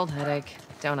 An old headache.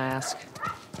 Don't ask.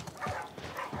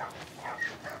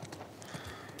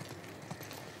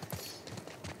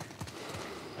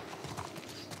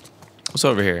 What's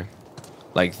over here?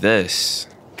 Like this.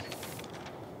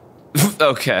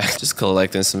 Okay. Just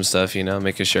collecting some stuff, you know,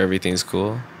 making sure everything's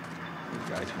cool.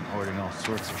 Guys been hoarding all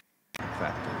sorts of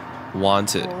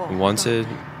Wanted,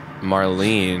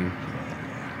 Marlene.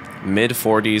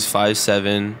 Mid-40s,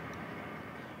 5'7".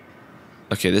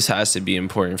 Okay, this has to be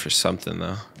important for something,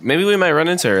 though. Maybe we might run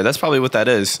into her. That's probably what that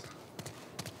is.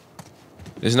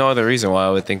 There's no other reason why I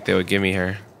would think they would give me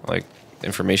her, like,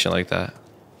 information like that.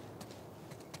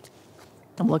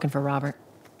 I'm looking for Robert.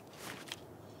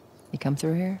 You come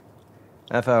through here?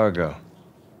 Half hour ago.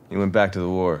 He went back to the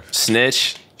war.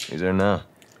 Snitch. He's there now.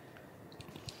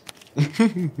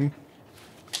 I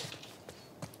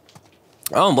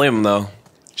don't blame him though.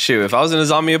 Shoot, if I was in a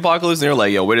zombie apocalypse and they were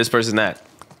like, yo, where this person at?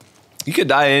 You could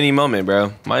die at any moment,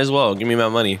 bro. Might as well. Give me my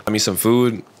money. Give me some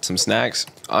food, some snacks.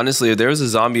 Honestly, if there was a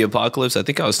zombie apocalypse, I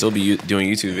think I would still be doing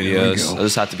YouTube videos. I'll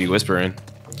just have to be whispering.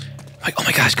 Like, oh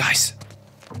my gosh, guys.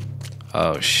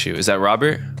 Oh, shoot. Is that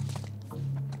Robert?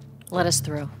 Let us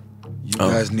through. You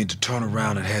guys need to turn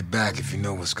around and head back if you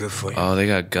know what's good for you. Oh, they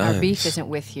got guns. Our beef isn't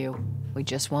with you. We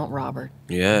just want Robert.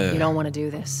 Yeah. You don't want to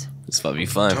do this. It's about to be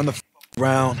fun. Turn the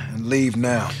around and leave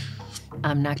now.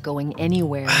 I'm not going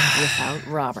anywhere without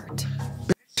Robert.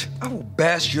 Bitch, I will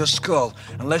bash your skull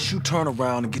unless you turn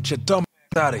around and get your dumb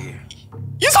out of here.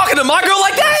 You talking to my girl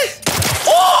like that?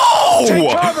 Oh!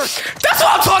 That's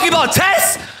what I'm talking about,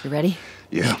 Tess! You ready?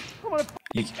 Yeah.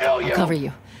 I'll cover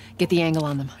you. Get the angle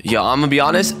on them. Yo, I'm gonna be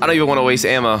honest. I don't even want to waste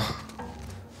ammo.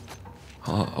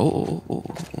 Oh,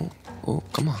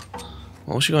 come on.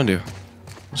 What you gonna do?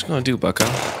 What you gonna do, bucko?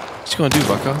 What you gonna do,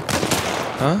 bucko?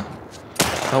 Huh?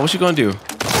 Oh, what you gonna do?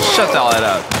 Shut all that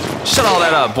up. Shut all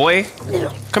that up, boy.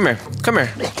 Come here. Come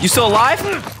here. You still alive?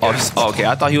 Oh, okay.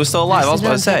 I thought he was still alive. I was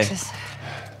about to say.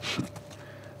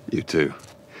 You too.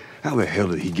 How the hell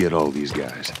did he get all these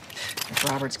guys? If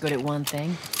Robert's good at one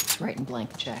thing, it's writing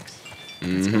blank checks.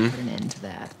 Let's go put an end to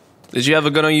that. Did you have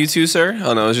a gun on you too, sir?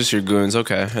 Oh no, it's just your goons.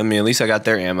 Okay. I mean, at least I got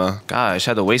their ammo. Gosh,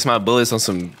 I had to waste my bullets on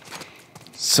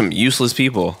some useless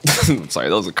people. Sorry,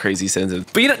 that was a crazy sentence.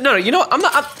 But you know, I'm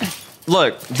not.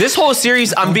 Look, this whole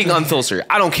series, I'm being unfiltered.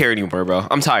 I don't care anymore, bro.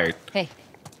 I'm tired. Hey,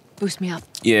 boost me up.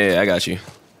 Yeah, I got you.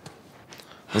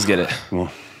 Let's get it. Come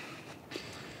on.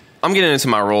 I'm getting into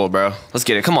my role, bro. Let's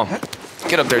get it. Come on.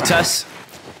 Get up there, Tess.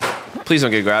 Please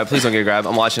don't get grabbed. Please don't get grabbed.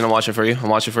 I'm watching for you. I'm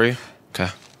watching for you. Okay.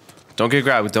 Don't get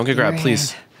grabbed. Don't get grabbed,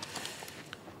 please.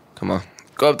 Come on.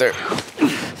 Go up there.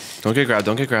 Don't get grabbed.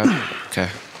 Don't get grabbed. Okay.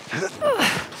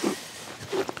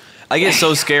 I get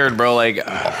so scared, bro. Like,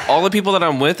 all the people that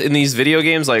I'm with in these video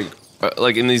games, like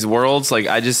in these worlds, like,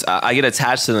 I get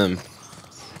attached to them.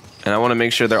 And I want to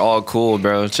make sure they're all cool,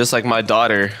 bro. Just like my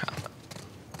daughter.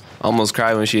 I almost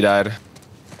cried when she died.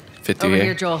 50 Over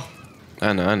here, Joel.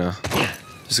 I know.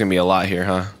 There's gonna be a lot here,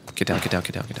 huh? Get down.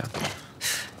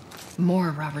 More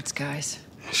of Robert's guys.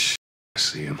 I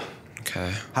see him.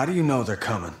 Okay. How do you know they're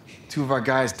coming? 2 of our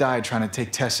guys died trying to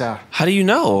take Tess out. How do you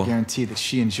know? I guarantee that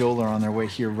she and Joel are on their way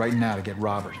here right now to get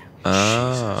Robert.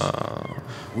 Oh.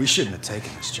 We shouldn't have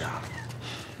taken this job.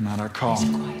 Not our call.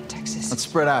 Quiet, Texas. Let's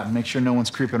spread out and make sure no one's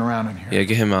creeping around in here. Yeah,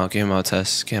 get him out,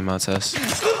 Tess. Get him out, Tess.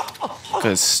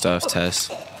 Good stuff,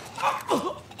 Tess.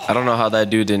 I don't know how that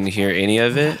dude didn't hear any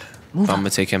of it, but I'm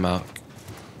gonna take him out.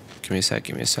 Give me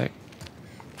a sec.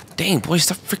 Dang, boy,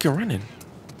 stop freaking running.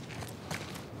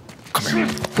 Come here.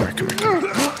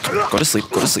 Go to sleep.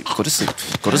 Yeah,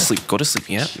 go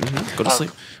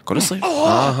to sleep.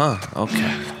 Uh-huh,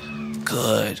 okay.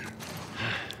 Good.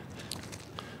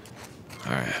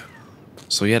 All right.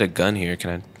 So he had a gun here.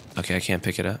 Okay, I can't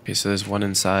pick it up. Okay, so there's one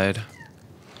inside.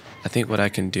 I think what I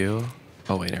can do...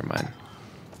 Oh, wait, never mind.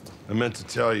 I meant to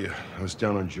tell you, I was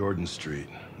down on Jordan Street,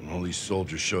 and all these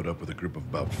soldiers showed up with a group of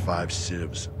about 5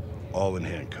 civs, all in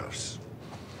handcuffs.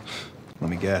 Let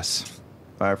me guess.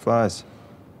 Fireflies?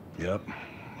 Yep.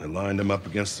 They lined them up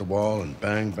against the wall, and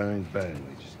bang, bang, bang.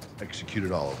 They just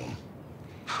executed all of them.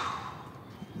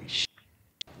 Holy shit.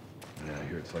 Yeah, I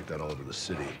hear it's like that all over the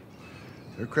city.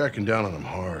 They're cracking down on them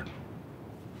hard.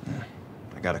 Yeah,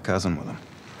 I got a cousin with him.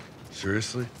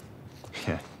 Seriously?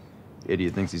 Yeah.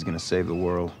 Idiot thinks he's gonna save the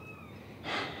world.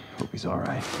 Hope he's all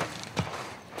right.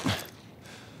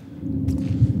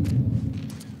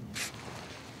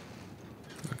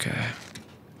 Okay.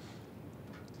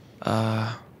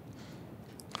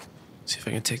 See if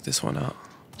I can take this one out.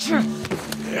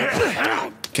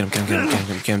 Get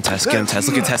him, Tess. Look at Tess.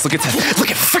 Look at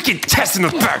freaking Tess in the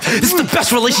back. This is the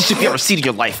best relationship you ever seen in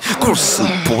your life. Go to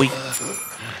sleep, boy.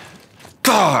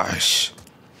 Gosh.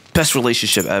 Best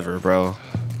relationship ever, bro.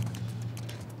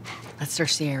 Let's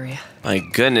search the area. My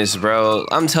goodness, bro.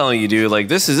 I'm telling you, dude, like,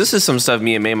 this is some stuff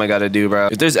me and Mama gotta do, bro.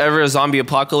 If there's ever a zombie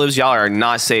apocalypse, y'all are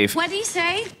not safe. What'd he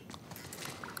say?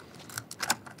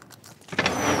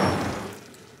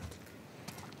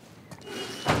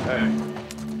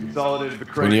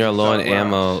 When you're low on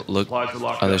ammo, look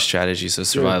other strategies of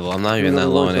survival. I'm not even that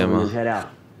low on ammo. Head out.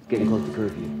 It's getting close to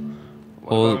curfew.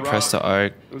 Hold, press the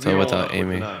arc, throw without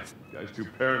aiming. Guy's too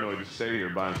paranoid to stay here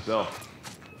by himself.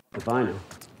 If I know.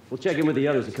 We'll check in with the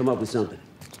others and come up with something.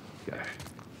 Okay.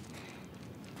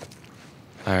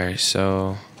 Alright,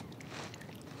 so...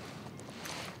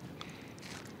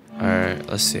 Alright,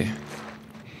 let's see.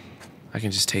 I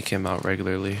can just take him out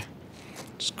regularly.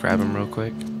 Just grab him real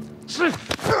quick. Come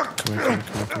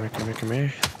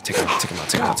here. Take him out.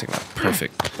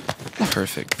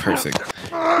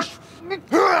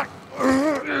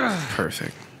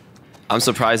 Perfect. I'm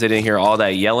surprised I didn't hear all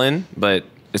that yelling, but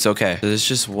it's okay. There's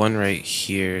just one right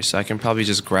here, so I can probably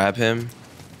just grab him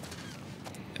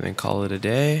and then call it a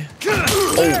day.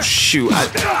 Oh shoot,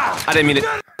 I didn't mean it.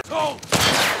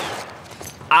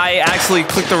 I actually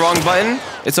clicked the wrong button.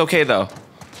 It's okay though.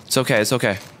 It's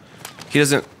okay. He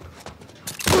doesn't.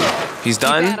 He's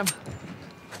done.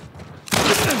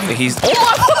 He's. Oh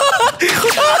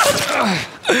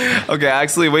my! Okay, I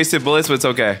actually wasted bullets, but it's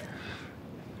okay.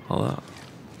 Hold up.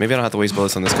 Maybe I don't have to waste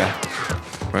bullets on this guy.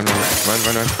 Run. Get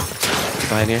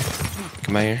behind here.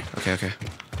 Come out here. Okay.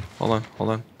 Hold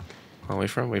on. Oh, wait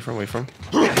for him.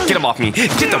 Get him off me.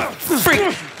 Get the freak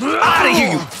out of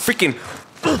here, you freaking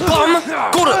bum.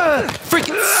 Go to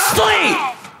freaking sleep.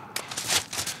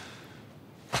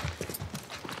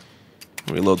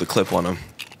 Reload the clip on him.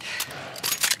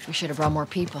 We should have brought more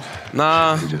people.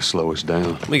 Nah. You just slow us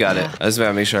down. We got it. I just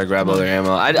gotta make sure I grab other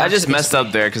ammo. I just messed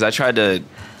up there because I tried to.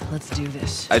 Let's do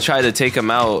this. I tried to take him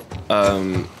out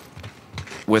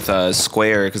with a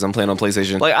square because I'm playing on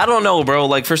PlayStation. Like, I don't know, bro.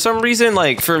 Like, for some reason,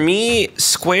 like, for me,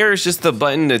 square is just the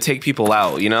button to take people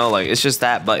out, you know? Like, it's just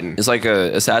that button. It's like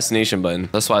a assassination button.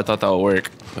 That's why I thought that would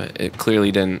work, but it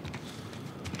clearly didn't.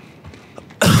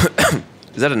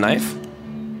 Is that a knife?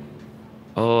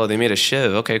 Oh, they made a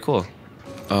shiv. Okay, cool.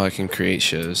 Oh, I can create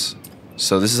shivs.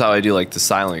 So this is how I do, like, the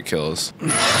silent kills.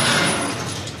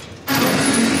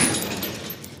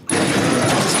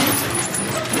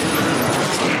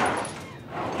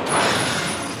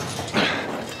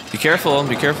 Be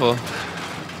careful.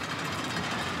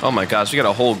 Oh my gosh, we got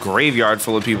a whole graveyard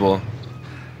full of people.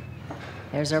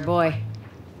 There's our boy.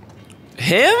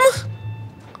 Him?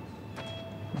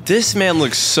 This man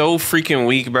looks so freaking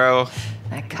weak, bro.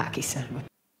 That cocky son of a...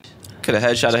 Could have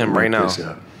headshot him right now.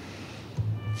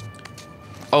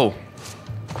 Oh.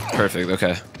 Perfect,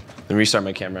 okay. Let me restart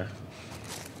my camera.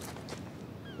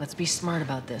 Let's be smart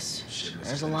about this.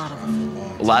 There's a lot of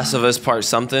them. Last of Us Part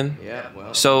something? Yeah,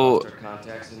 well, so our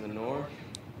contacts in the north,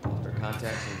 our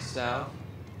contacts in the south.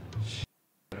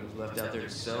 Who's left out there to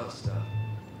sell us stuff?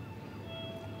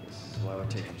 This is why we're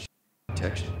taking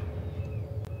protection.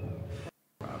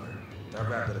 Robert, that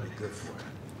rat better be good for it.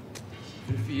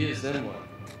 If he is, then what?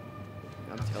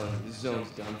 I'm telling you, this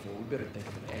zone's done for. We better think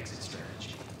of an exit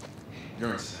strategy.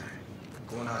 You're insane.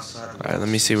 Going outside. All right, let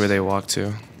me see where they walk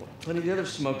to. Well, plenty of the other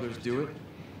smugglers do it.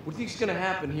 What do you think's gonna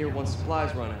happen here once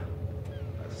supplies run out?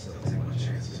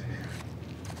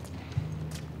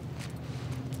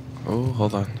 Oh,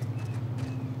 hold on.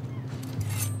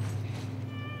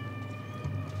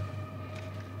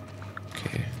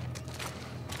 Okay.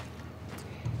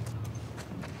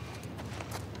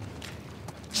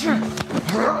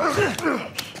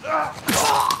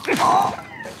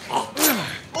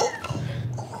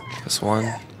 That's one.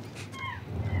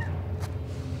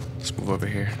 Let's move over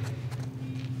here.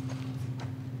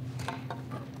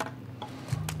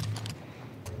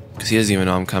 Because he doesn't even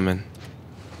know I'm coming.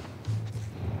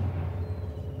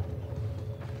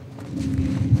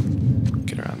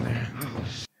 Get around there.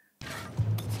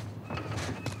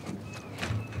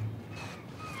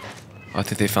 Oh, I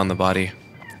think they found the body.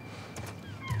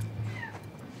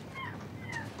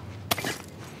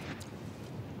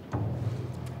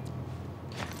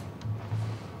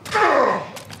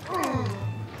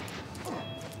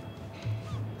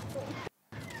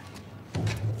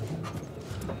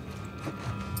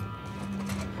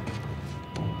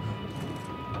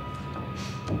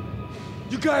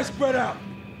 You guys spread out.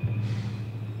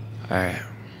 All right.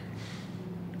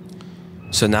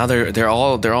 So now they're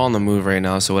all on the move right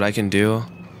now. So what I can do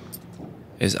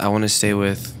is I want to stay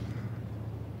with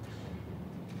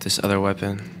this other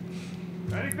weapon.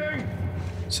 Anything?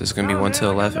 So it's gonna be one to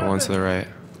the left and one to the right.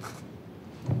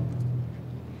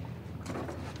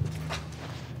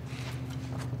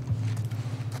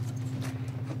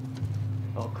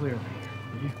 All clear.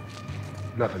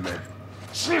 Nothing, man.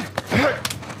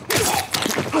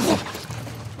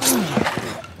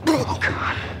 Oh,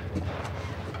 God.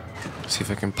 See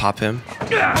if I can pop him.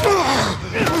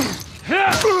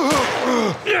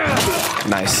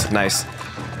 Nice.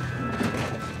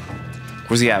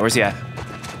 Where's he at?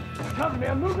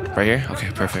 Right here?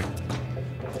 Okay, perfect.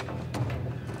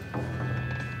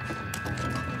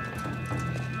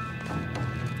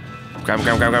 Grab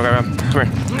him. Come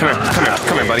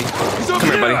here, buddy.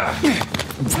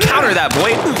 Counter that,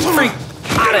 boy. Freak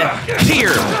out of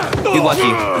here. You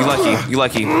lucky.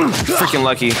 Freaking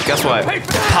lucky. Guess what?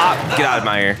 Pop. Get out of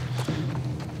my ear.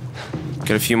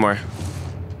 Get a few more.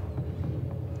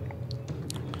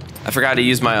 I forgot to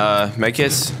use my med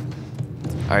kits.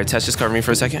 All right, Tess, just cover me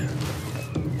for a second.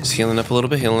 Just healing up a little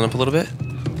bit, healing up a little bit.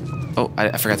 Oh,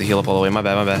 I forgot to heal up all the way. My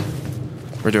bad, my bad.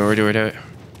 We're doing it.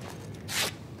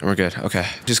 We're good, okay.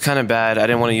 Just kind of bad. I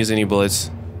didn't want to use any bullets.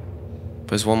 But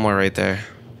there's one more right there.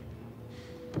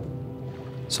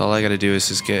 So all I gotta do is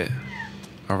just get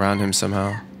around him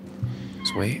somehow.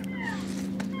 Just wait.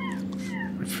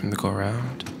 Wait for him to go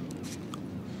around.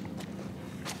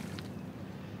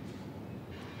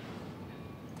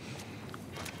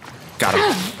 Got him.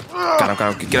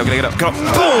 Got him. Get up.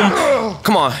 Boom!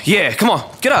 Come on. Yeah, come on.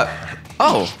 Get up.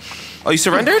 Oh. Oh, you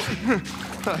surrendered?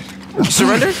 You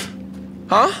surrendered?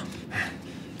 Huh?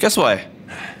 Guess what?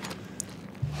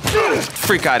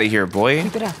 Freak out of here, boy.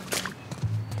 Keep it up.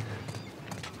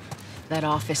 That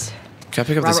office. Can I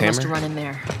pick up this Robert hammer? must have run in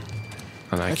there.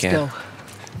 Oh, no, I Let's can't. go.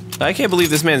 I can't believe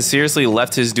this man seriously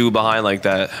left his dude behind like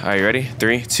that. All right, you ready?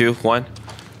 3, 2, 1.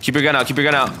 Keep your gun out. Keep your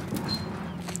gun out.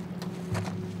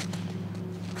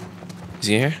 Is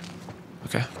he in here?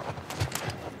 Okay.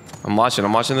 I'm watching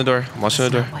the door. I'm watching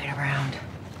the door. Wait around.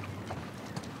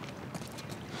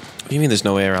 What do you mean there's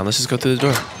no way around? Let's just go through the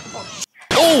door.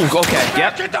 Oh, okay.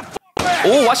 Yep.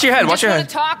 Oh, watch your head. Watch your head.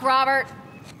 Talk, Robert.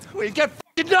 We got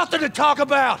nothing to talk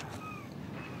about.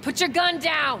 Put your gun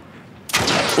down.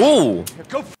 Ooh.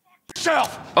 Go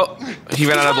yourself. Oh, he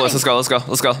ran out of bullets.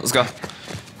 Let's go.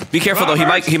 Be careful though.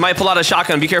 He might pull out a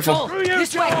shotgun. Be careful. Oh,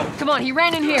 this way. Come on. He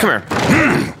ran in here. Come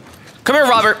here. Come here,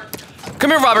 Robert.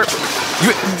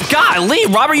 Golly,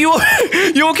 Robert, you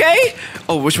okay?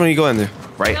 Oh, which one are you going to?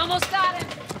 Right. We almost got him.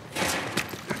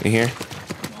 In here.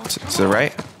 To the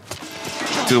right.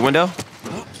 Through the window.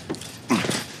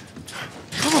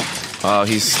 Oh,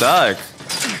 he's stuck.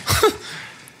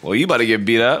 Well, you about to get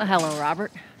beat up. Hello,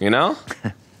 Robert. You know?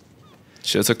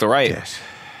 Should've took the right. Yes.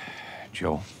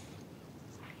 Joel.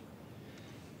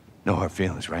 No hard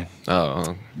feelings, right?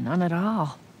 Oh. None at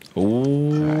all.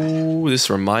 Ooh, this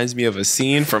reminds me of a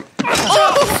scene from...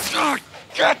 Oh,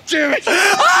 God damn it!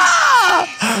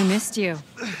 I missed you.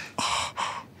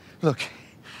 Look,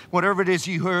 whatever it is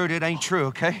you heard, it ain't true,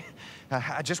 okay?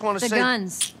 I just want to say... The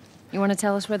guns. You want to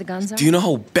tell us where the guns are? Do you know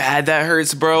how bad that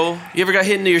hurts, bro? You ever got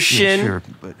hit into your shin? Yeah, sure,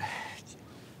 but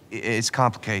it's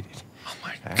complicated. Oh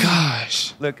my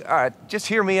gosh. Look, all right, just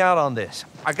hear me out on this.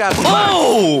 I got...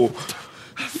 Oh!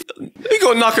 He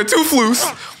gonna knock a tooth loose.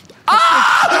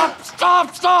 Ah!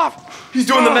 Stop! He's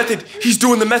doing the method. He's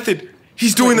doing the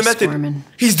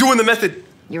method.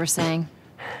 You were saying?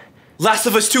 Last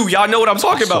of Us 2. Y'all know what I'm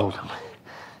talking about.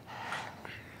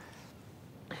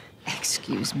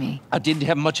 Excuse me. I didn't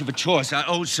have much of a choice. I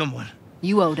owed someone.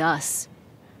 You owed us.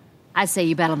 I'd say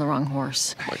you bet on the wrong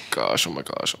horse. Oh my gosh.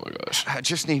 I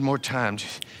just need more time.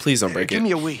 Please don't break it. Give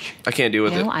me a week. I can't deal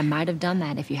with it. I might have done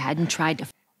that if you hadn't tried to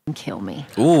kill me.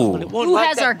 Ooh. Who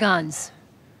has our guns?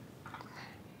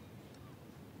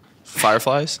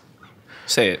 Fireflies?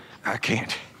 Say it. I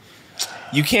can't.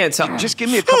 You can't tell. Just give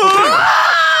me a couple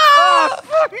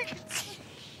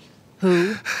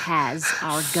Who has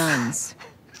our guns?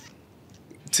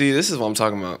 See, this is what I'm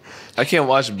talking about. I can't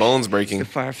watch bones breaking. The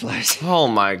fireflies. Oh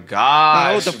my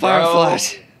gosh. Oh, the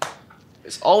fireflies.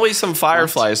 It's always some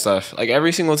firefly stuff. Like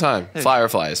every single time.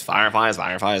 Fireflies.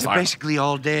 They're basically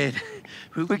all dead.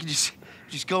 We could just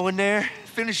go in there,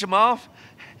 finish them off.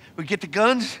 We get the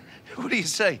guns. What do you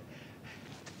say?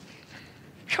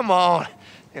 Come on.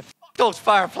 Yeah, f those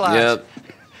fireflies. Yep.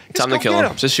 Time to kill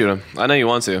him. Just shoot him. I know you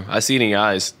want to. I see it in your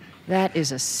eyes. That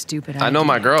is a stupid idea. I know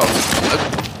my girl.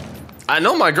 I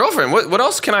know my girlfriend. What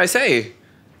else can I say?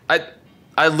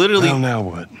 I literally... Well, now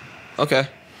what? Okay.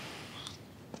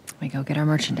 We go get our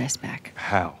merchandise back.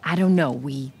 How? I don't know.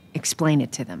 We explain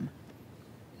it to them.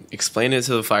 Explain it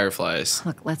to the fireflies.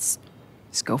 Look, let's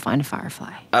go find a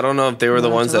firefly. I don't know if they were the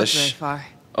ones that... Very far.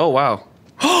 Oh, wow.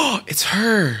 Oh, it's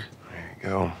her. There you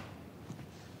go.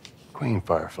 Queen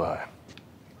Firefly.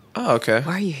 Oh, okay.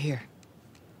 Why are you here?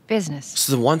 Business. This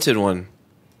is the wanted one.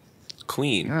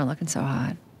 Queen. You're looking so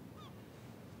hot.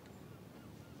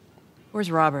 Where's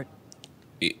Robert?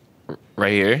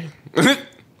 Right here.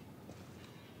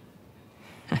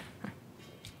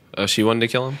 Oh, she wanted to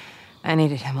kill him? I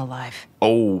needed him alive.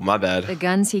 Oh, my bad. The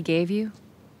guns he gave you,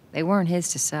 they weren't his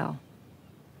to sell.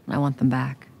 I want them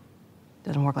back.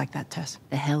 Doesn't work like that, Tess.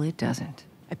 The hell it doesn't.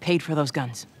 I paid for those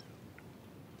guns.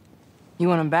 You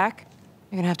want them back?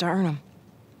 You're gonna have to earn them.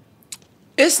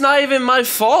 It's not even my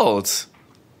fault.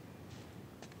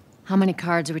 How many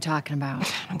cards are we talking about?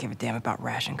 I don't give a damn about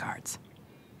ration cards.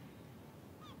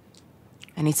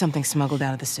 I need something smuggled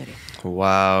out of the city.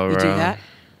 Wow, You bro. do that,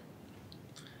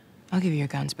 I'll give you your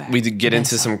guns back. We did get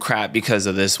into some crap because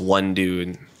of this one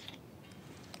dude.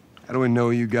 How do we know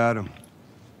you got them?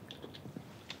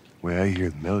 Well, I hear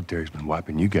the military's been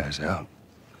wiping you guys out.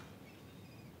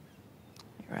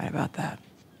 You're right about that.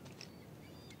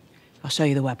 I'll show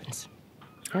you the weapons.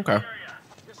 Okay.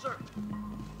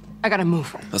 I gotta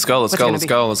move. Let's go. Let's go. Let's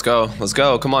go. Let's go. Let's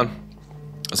go. Come on.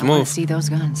 Let's move. See those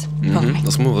guns.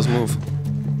 Let's move. Let's move.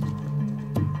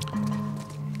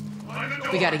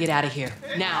 We gotta get out of here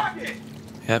now.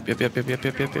 Yep.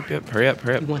 Hurry up.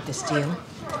 You want this deal?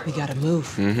 We gotta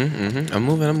move. I'm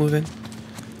moving.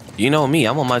 You know me.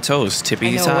 I'm on my toes. Tippy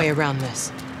I know top. a way around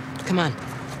this. Come on.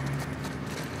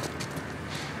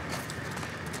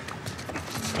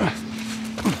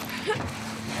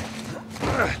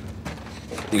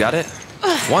 You got it?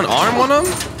 One arm on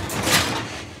him?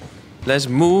 Let's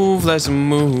move.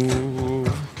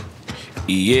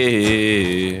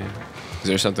 Yeah. Is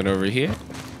there something over here?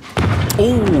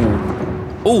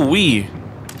 Oh, wee.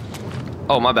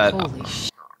 Oh, my bad. Holy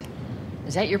shit.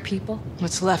 Is that your people?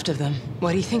 What's left of them?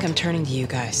 Why do you think I'm turning to you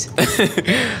guys?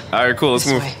 All right, cool. Let's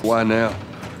move. Why now?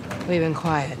 We've been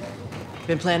quiet.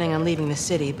 Been planning on leaving the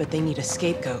city, but they need a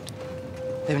scapegoat.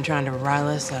 They've been trying to rile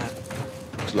us up.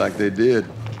 Looks like they did.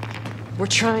 We're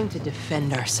trying to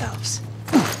defend ourselves.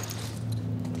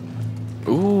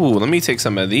 Ooh, let me take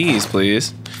some of these,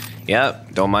 please.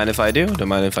 Yep, don't mind if I do.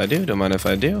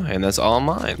 And that's all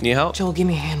mine. Need help? Joel, give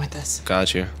me a hand with this.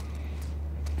 Got you.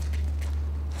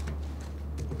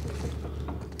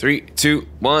 3, 2,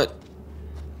 1.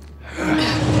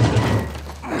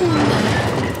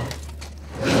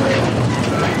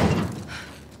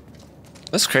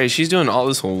 That's crazy. She's doing all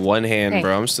this with one hand, Hey,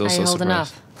 bro. I'm still how so you holding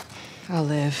surprised. up? I'll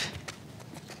live.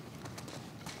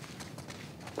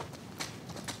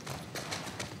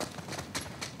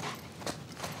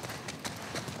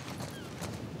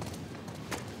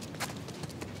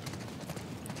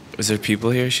 Is there people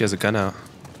here? She has a gun out.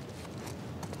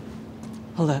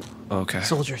 Hold up. Okay.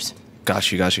 Soldiers.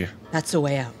 Got you. That's the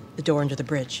way out. The door under the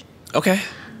bridge. Okay.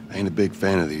 I ain't a big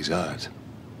fan of these odds.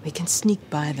 We can sneak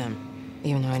by them,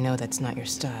 even though I know that's not your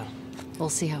style. We'll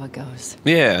see how it goes.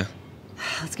 Yeah.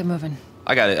 Let's get moving.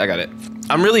 I got it.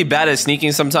 I'm really bad at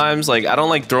sneaking sometimes. Like, I don't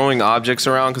like throwing objects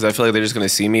around because I feel like they're just going to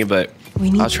see me, but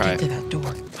I'll try. To that door.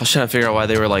 I was trying to figure out why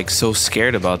they were, like, so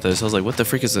scared about this. I was like, what the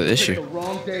freak is the issue? The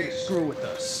wrong day to screw with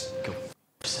us. Go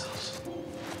yourselves.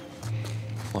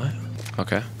 What?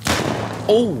 Okay.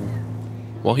 Oh!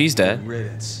 Well, he's dead.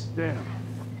 Riddance. Damn.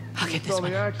 I'll get this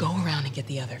one. Go around and get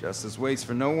the other. Justice waits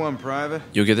for no one, Private.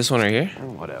 You'll get this one right here?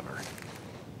 Whatever.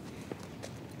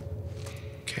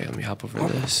 Okay, let me hop over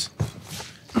this.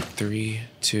 3,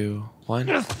 2, 1.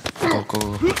 Go.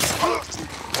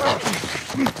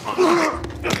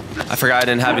 I forgot I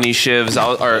didn't have any shivs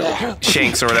or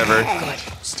shanks or whatever. Good.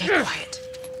 Stay quiet.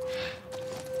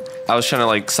 I was trying to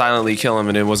like silently kill him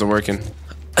and it wasn't working.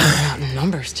 We're out in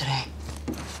numbers today.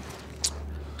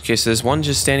 Okay, so there's one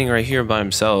just standing right here by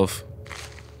himself.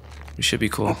 We should be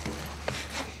cool.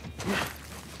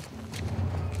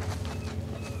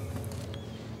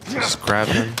 Just grab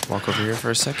him, walk over here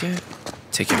for a second.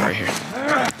 Take it right here.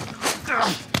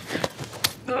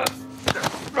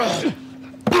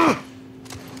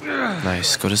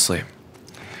 Nice, go to sleep.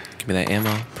 Give me that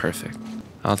ammo, perfect.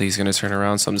 I don't think he's gonna turn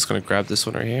around, so I'm just gonna grab this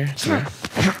one right here. Come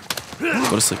here.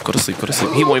 Go to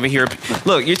sleep. He won't even hear.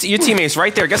 Look, your teammate's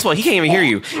right there. Guess what? He can't even hear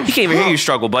you. He can't even hear you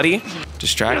struggle, buddy.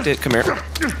 Distracted. Come here.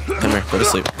 Go to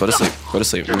sleep. Look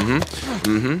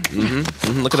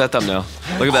at that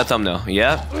thumbnail.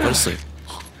 Yeah. Go to sleep.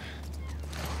 All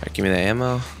right, give me that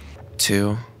ammo.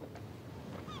 2.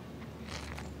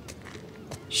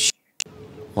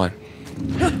 1.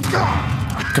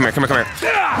 Come here.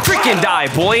 Freaking die,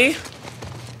 boy.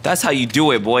 That's how you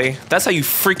do it, boy. That's how you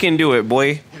freaking do it,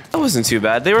 boy. That wasn't too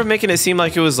bad. They were making it seem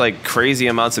like it was like crazy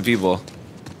amounts of people.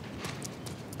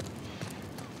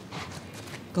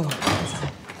 Go on.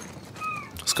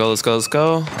 Let's go.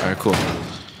 All right, cool.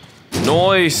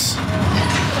 Nice.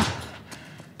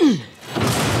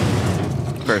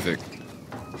 Perfect.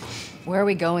 Where are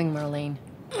we going, Marlene?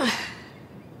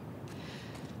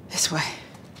 This way.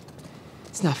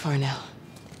 It's not far now.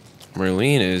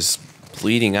 Marlene is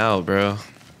bleeding out, bro.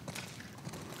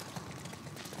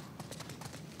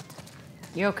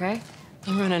 You okay?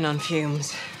 I'm running on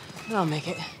fumes. But I'll make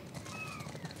it.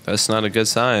 That's not a good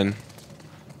sign.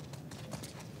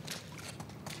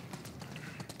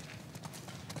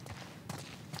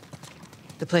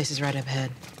 The place is right up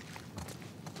ahead.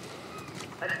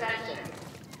 Attention.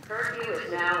 Curfew is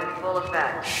now in full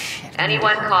effect.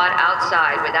 Anyone caught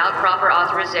outside without proper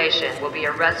authorization will be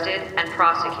arrested and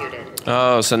prosecuted.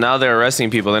 Oh, so now they're arresting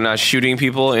people. They're not shooting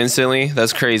people instantly?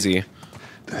 That's crazy.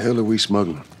 The hell are we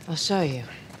smuggling? I'll show you.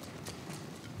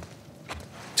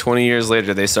 20 years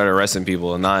later, they start arresting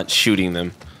people and not shooting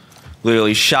them.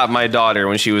 Literally shot my daughter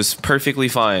when she was perfectly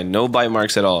fine. No bite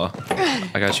marks at all.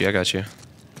 I got you, I got you.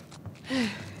 Let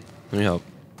me help.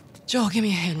 Joel, give me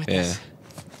a hand with this.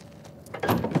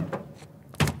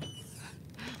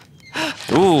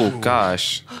 Ooh,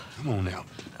 gosh. Come on now.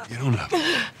 Get on up.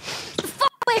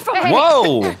 Away from me.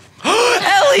 Whoa!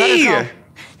 Ellie!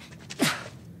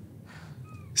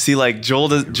 See, like,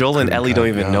 Joel and Ellie don't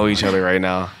even know each other right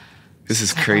now. This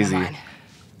is crazy.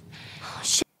 Oh,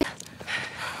 shit.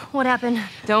 What happened?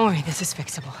 Don't worry, this is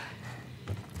fixable.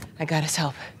 I got his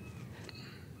help.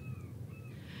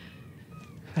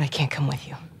 But I can't come with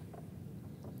you.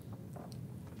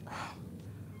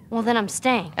 Well, then I'm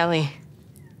staying. Ellie,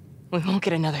 we won't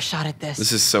get another shot at this.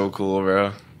 This is so cool,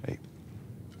 bro. Hey,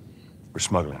 we're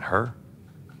smuggling her?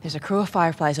 There's a crew of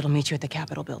Fireflies that'll meet you at the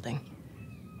Capitol building.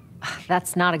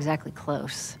 That's not exactly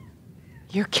close.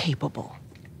 You're capable.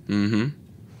 Mm-hmm.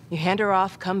 You hand her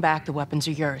off, come back, the weapons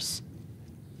are yours.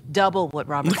 Double what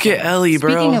Robert Look at Ellie,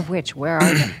 bro. Speaking of which, where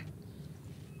are they?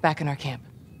 Back in our camp.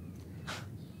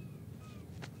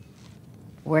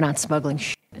 We're not smuggling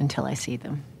shit until I see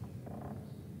them.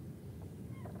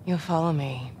 You'll follow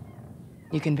me.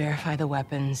 You can verify the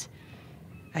weapons.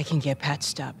 I can get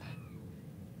patched up.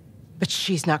 But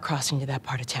she's not crossing to that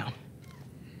part of town.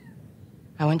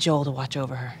 I want Joel to watch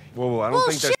over her. Whoa, I don't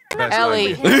think that's the best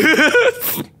Ellie!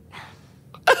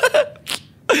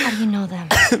 How do you know them?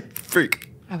 Freak.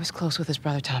 I was close with his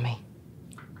brother, Tommy.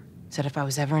 Said if I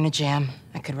was ever in a jam,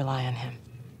 I could rely on him.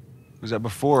 Was that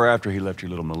before or after he left your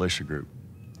little militia group?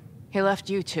 He left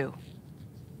you, too.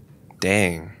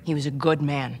 Dang. He was a good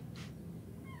man.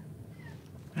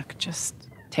 I could just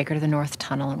take her to the North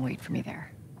Tunnel and wait for me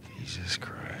there. Jesus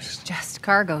Christ. Just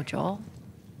cargo, Joel.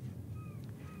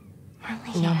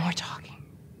 No more talking.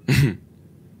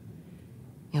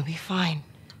 You'll be fine.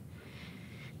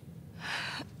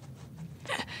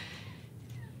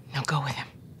 Now go with him.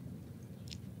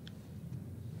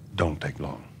 Don't take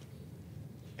long.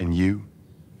 And you,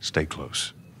 stay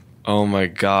close. Oh my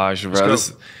gosh, bro.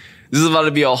 This is about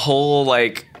to be a whole,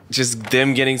 like, just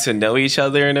them getting to know each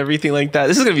other and everything like that.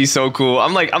 This is gonna be so cool.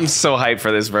 I'm so hyped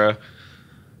for this, bro.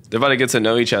 They're about to get to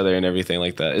know each other and everything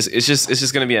like that. It's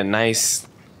just gonna be a nice,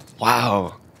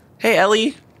 wow. Hey,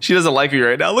 Ellie. She doesn't like me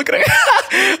right now. Look at her.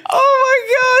 Oh my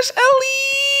gosh,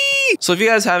 Ellie. So if you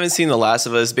guys haven't seen The Last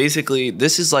of Us, basically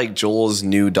this is like Joel's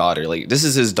new daughter. Like this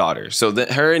is his daughter. So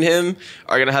her and him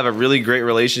are gonna have a really great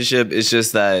relationship. It's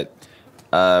just that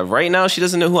right now she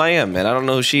doesn't know who I am and I don't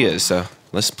know who she is. So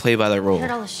let's play by that rule. I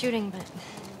heard all the shooting, but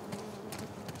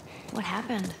what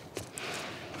happened?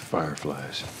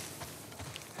 Fireflies.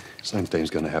 Same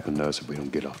thing's gonna happen to us if we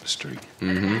don't get off the street.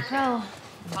 Mm-hmm. Well,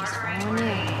 just what I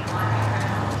knew.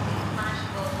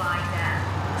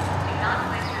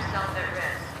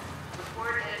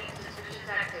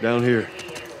 Down here.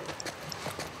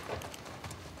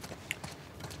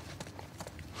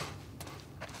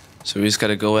 So we just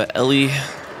gotta go at Ellie.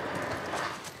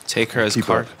 Take her as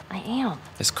cargo. I am.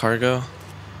 As cargo.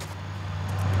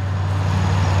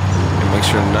 And make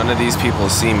sure none of these people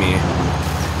see me.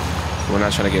 We're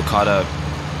not trying to get caught up.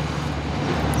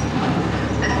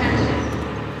 Attention.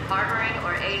 Harboring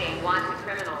or aiding wanted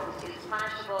criminals is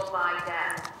punishable by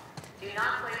death. Do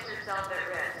not place yourself at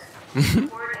risk.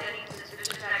 Report any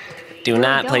suspicious activity. Do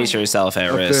not place yourself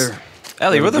at risk. There.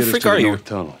 Ellie, where the frick are you?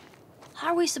 Tunnel. How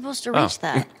are we supposed to reach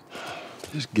that?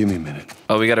 Just give me a minute.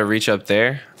 Oh, we gotta reach up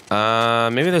there?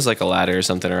 Maybe there's like a ladder or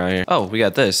something around here. Oh, we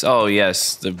got this. Oh,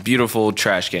 yes. The beautiful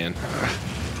trash can.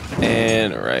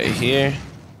 And right here.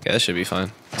 Okay, that should be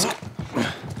fine.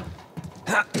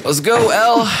 Let's go,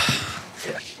 Elle. Aw.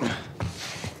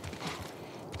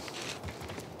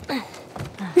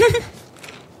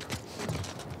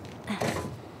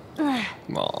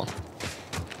 All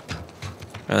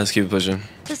right, let's keep pushing.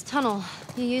 This tunnel,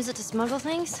 you use it to smuggle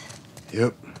things?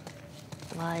 Yep.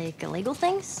 Like illegal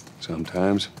things?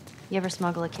 Sometimes. You ever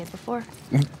smuggle a kid before?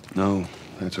 No,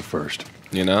 that's a first.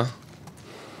 You know?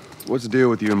 What's the deal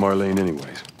with you and Marlene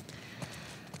anyways?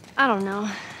 I don't know.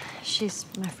 She's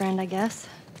my friend, I guess.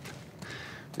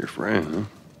 Your friend,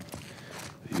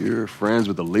 huh? You're friends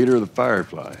with the leader of the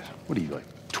Fireflies. What are you, like,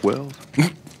 12?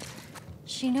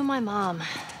 She knew my mom,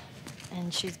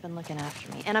 and she's been looking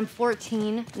after me. And I'm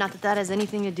 14. Not that that has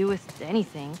anything to do with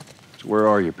anything. So where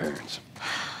are your parents?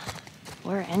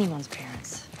 Where are anyone's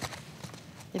parents?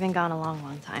 They've been gone a long,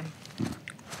 long time.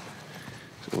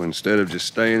 So instead of just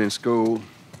staying in school,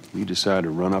 you decide to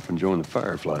run off and join the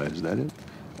Fireflies, is that it?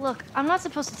 Look, I'm not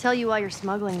supposed to tell you why you're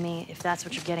smuggling me, if that's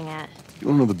what you're getting at. You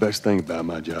wanna know the best thing about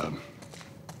my job?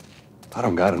 I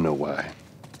don't gotta know why.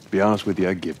 To be honest with you,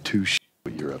 I give two shits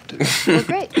what you're up to. Well,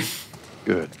 great.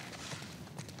 Good.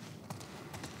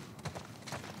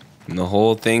 And the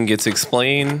whole thing gets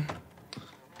explained.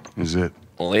 Is it?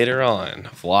 Later on,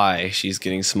 of why she's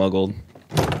getting smuggled.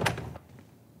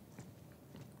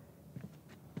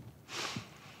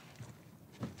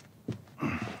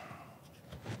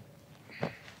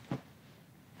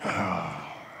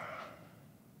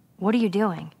 What are you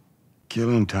doing?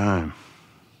 Killing time.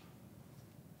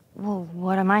 Well,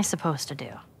 what am I supposed to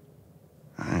do?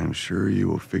 I am sure you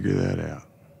will figure that out.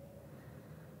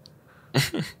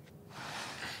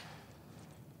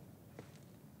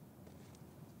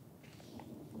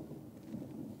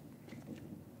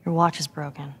 Your watch is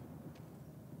broken.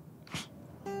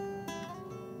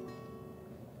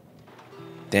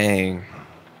 Dang.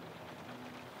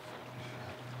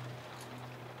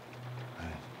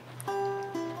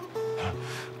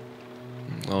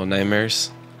 Little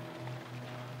nightmares.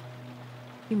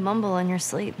 You mumble in your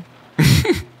sleep.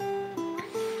 I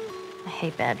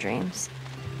hate bad dreams.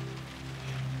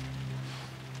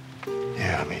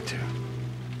 Yeah, me too.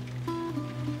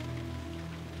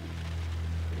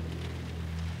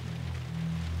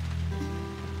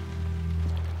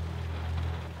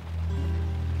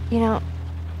 You know,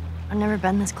 I've never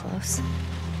been this close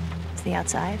to the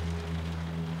outside.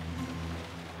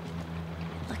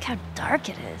 Look how dark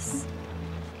it is.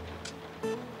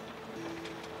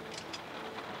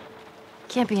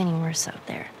 Can't be any worse out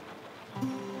there.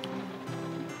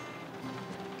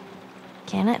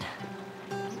 Can it?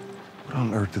 What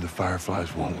on earth do the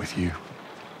Fireflies want with you?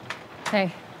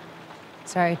 Hey,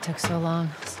 sorry it took so long.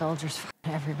 Soldiers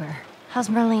everywhere. How's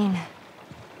Marlene?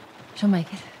 She'll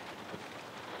make it.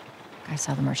 I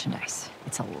saw the merchandise.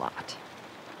 It's a lot.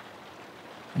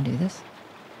 Wanna do this?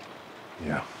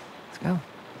 Yeah. Let's go.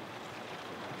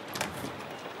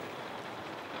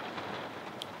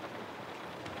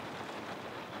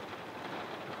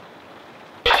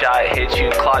 Shot hit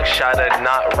you, clock shot a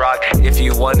not rock. If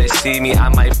you wanna see me, I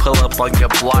might pull up on your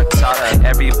block top.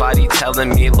 Everybody telling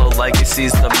me low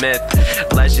legacy's the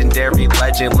myth. Legendary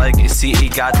legend legacy, he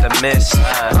got the miss.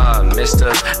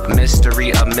 Mr.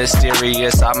 Mystery,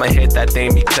 mysterious. I'ma hit that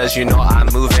thing because you know I'm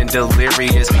moving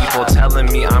delirious. People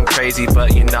telling me I'm crazy,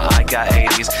 but you know I got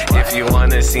 80s. If you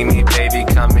wanna see me, baby,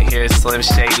 come in here, Slim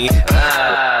Shady.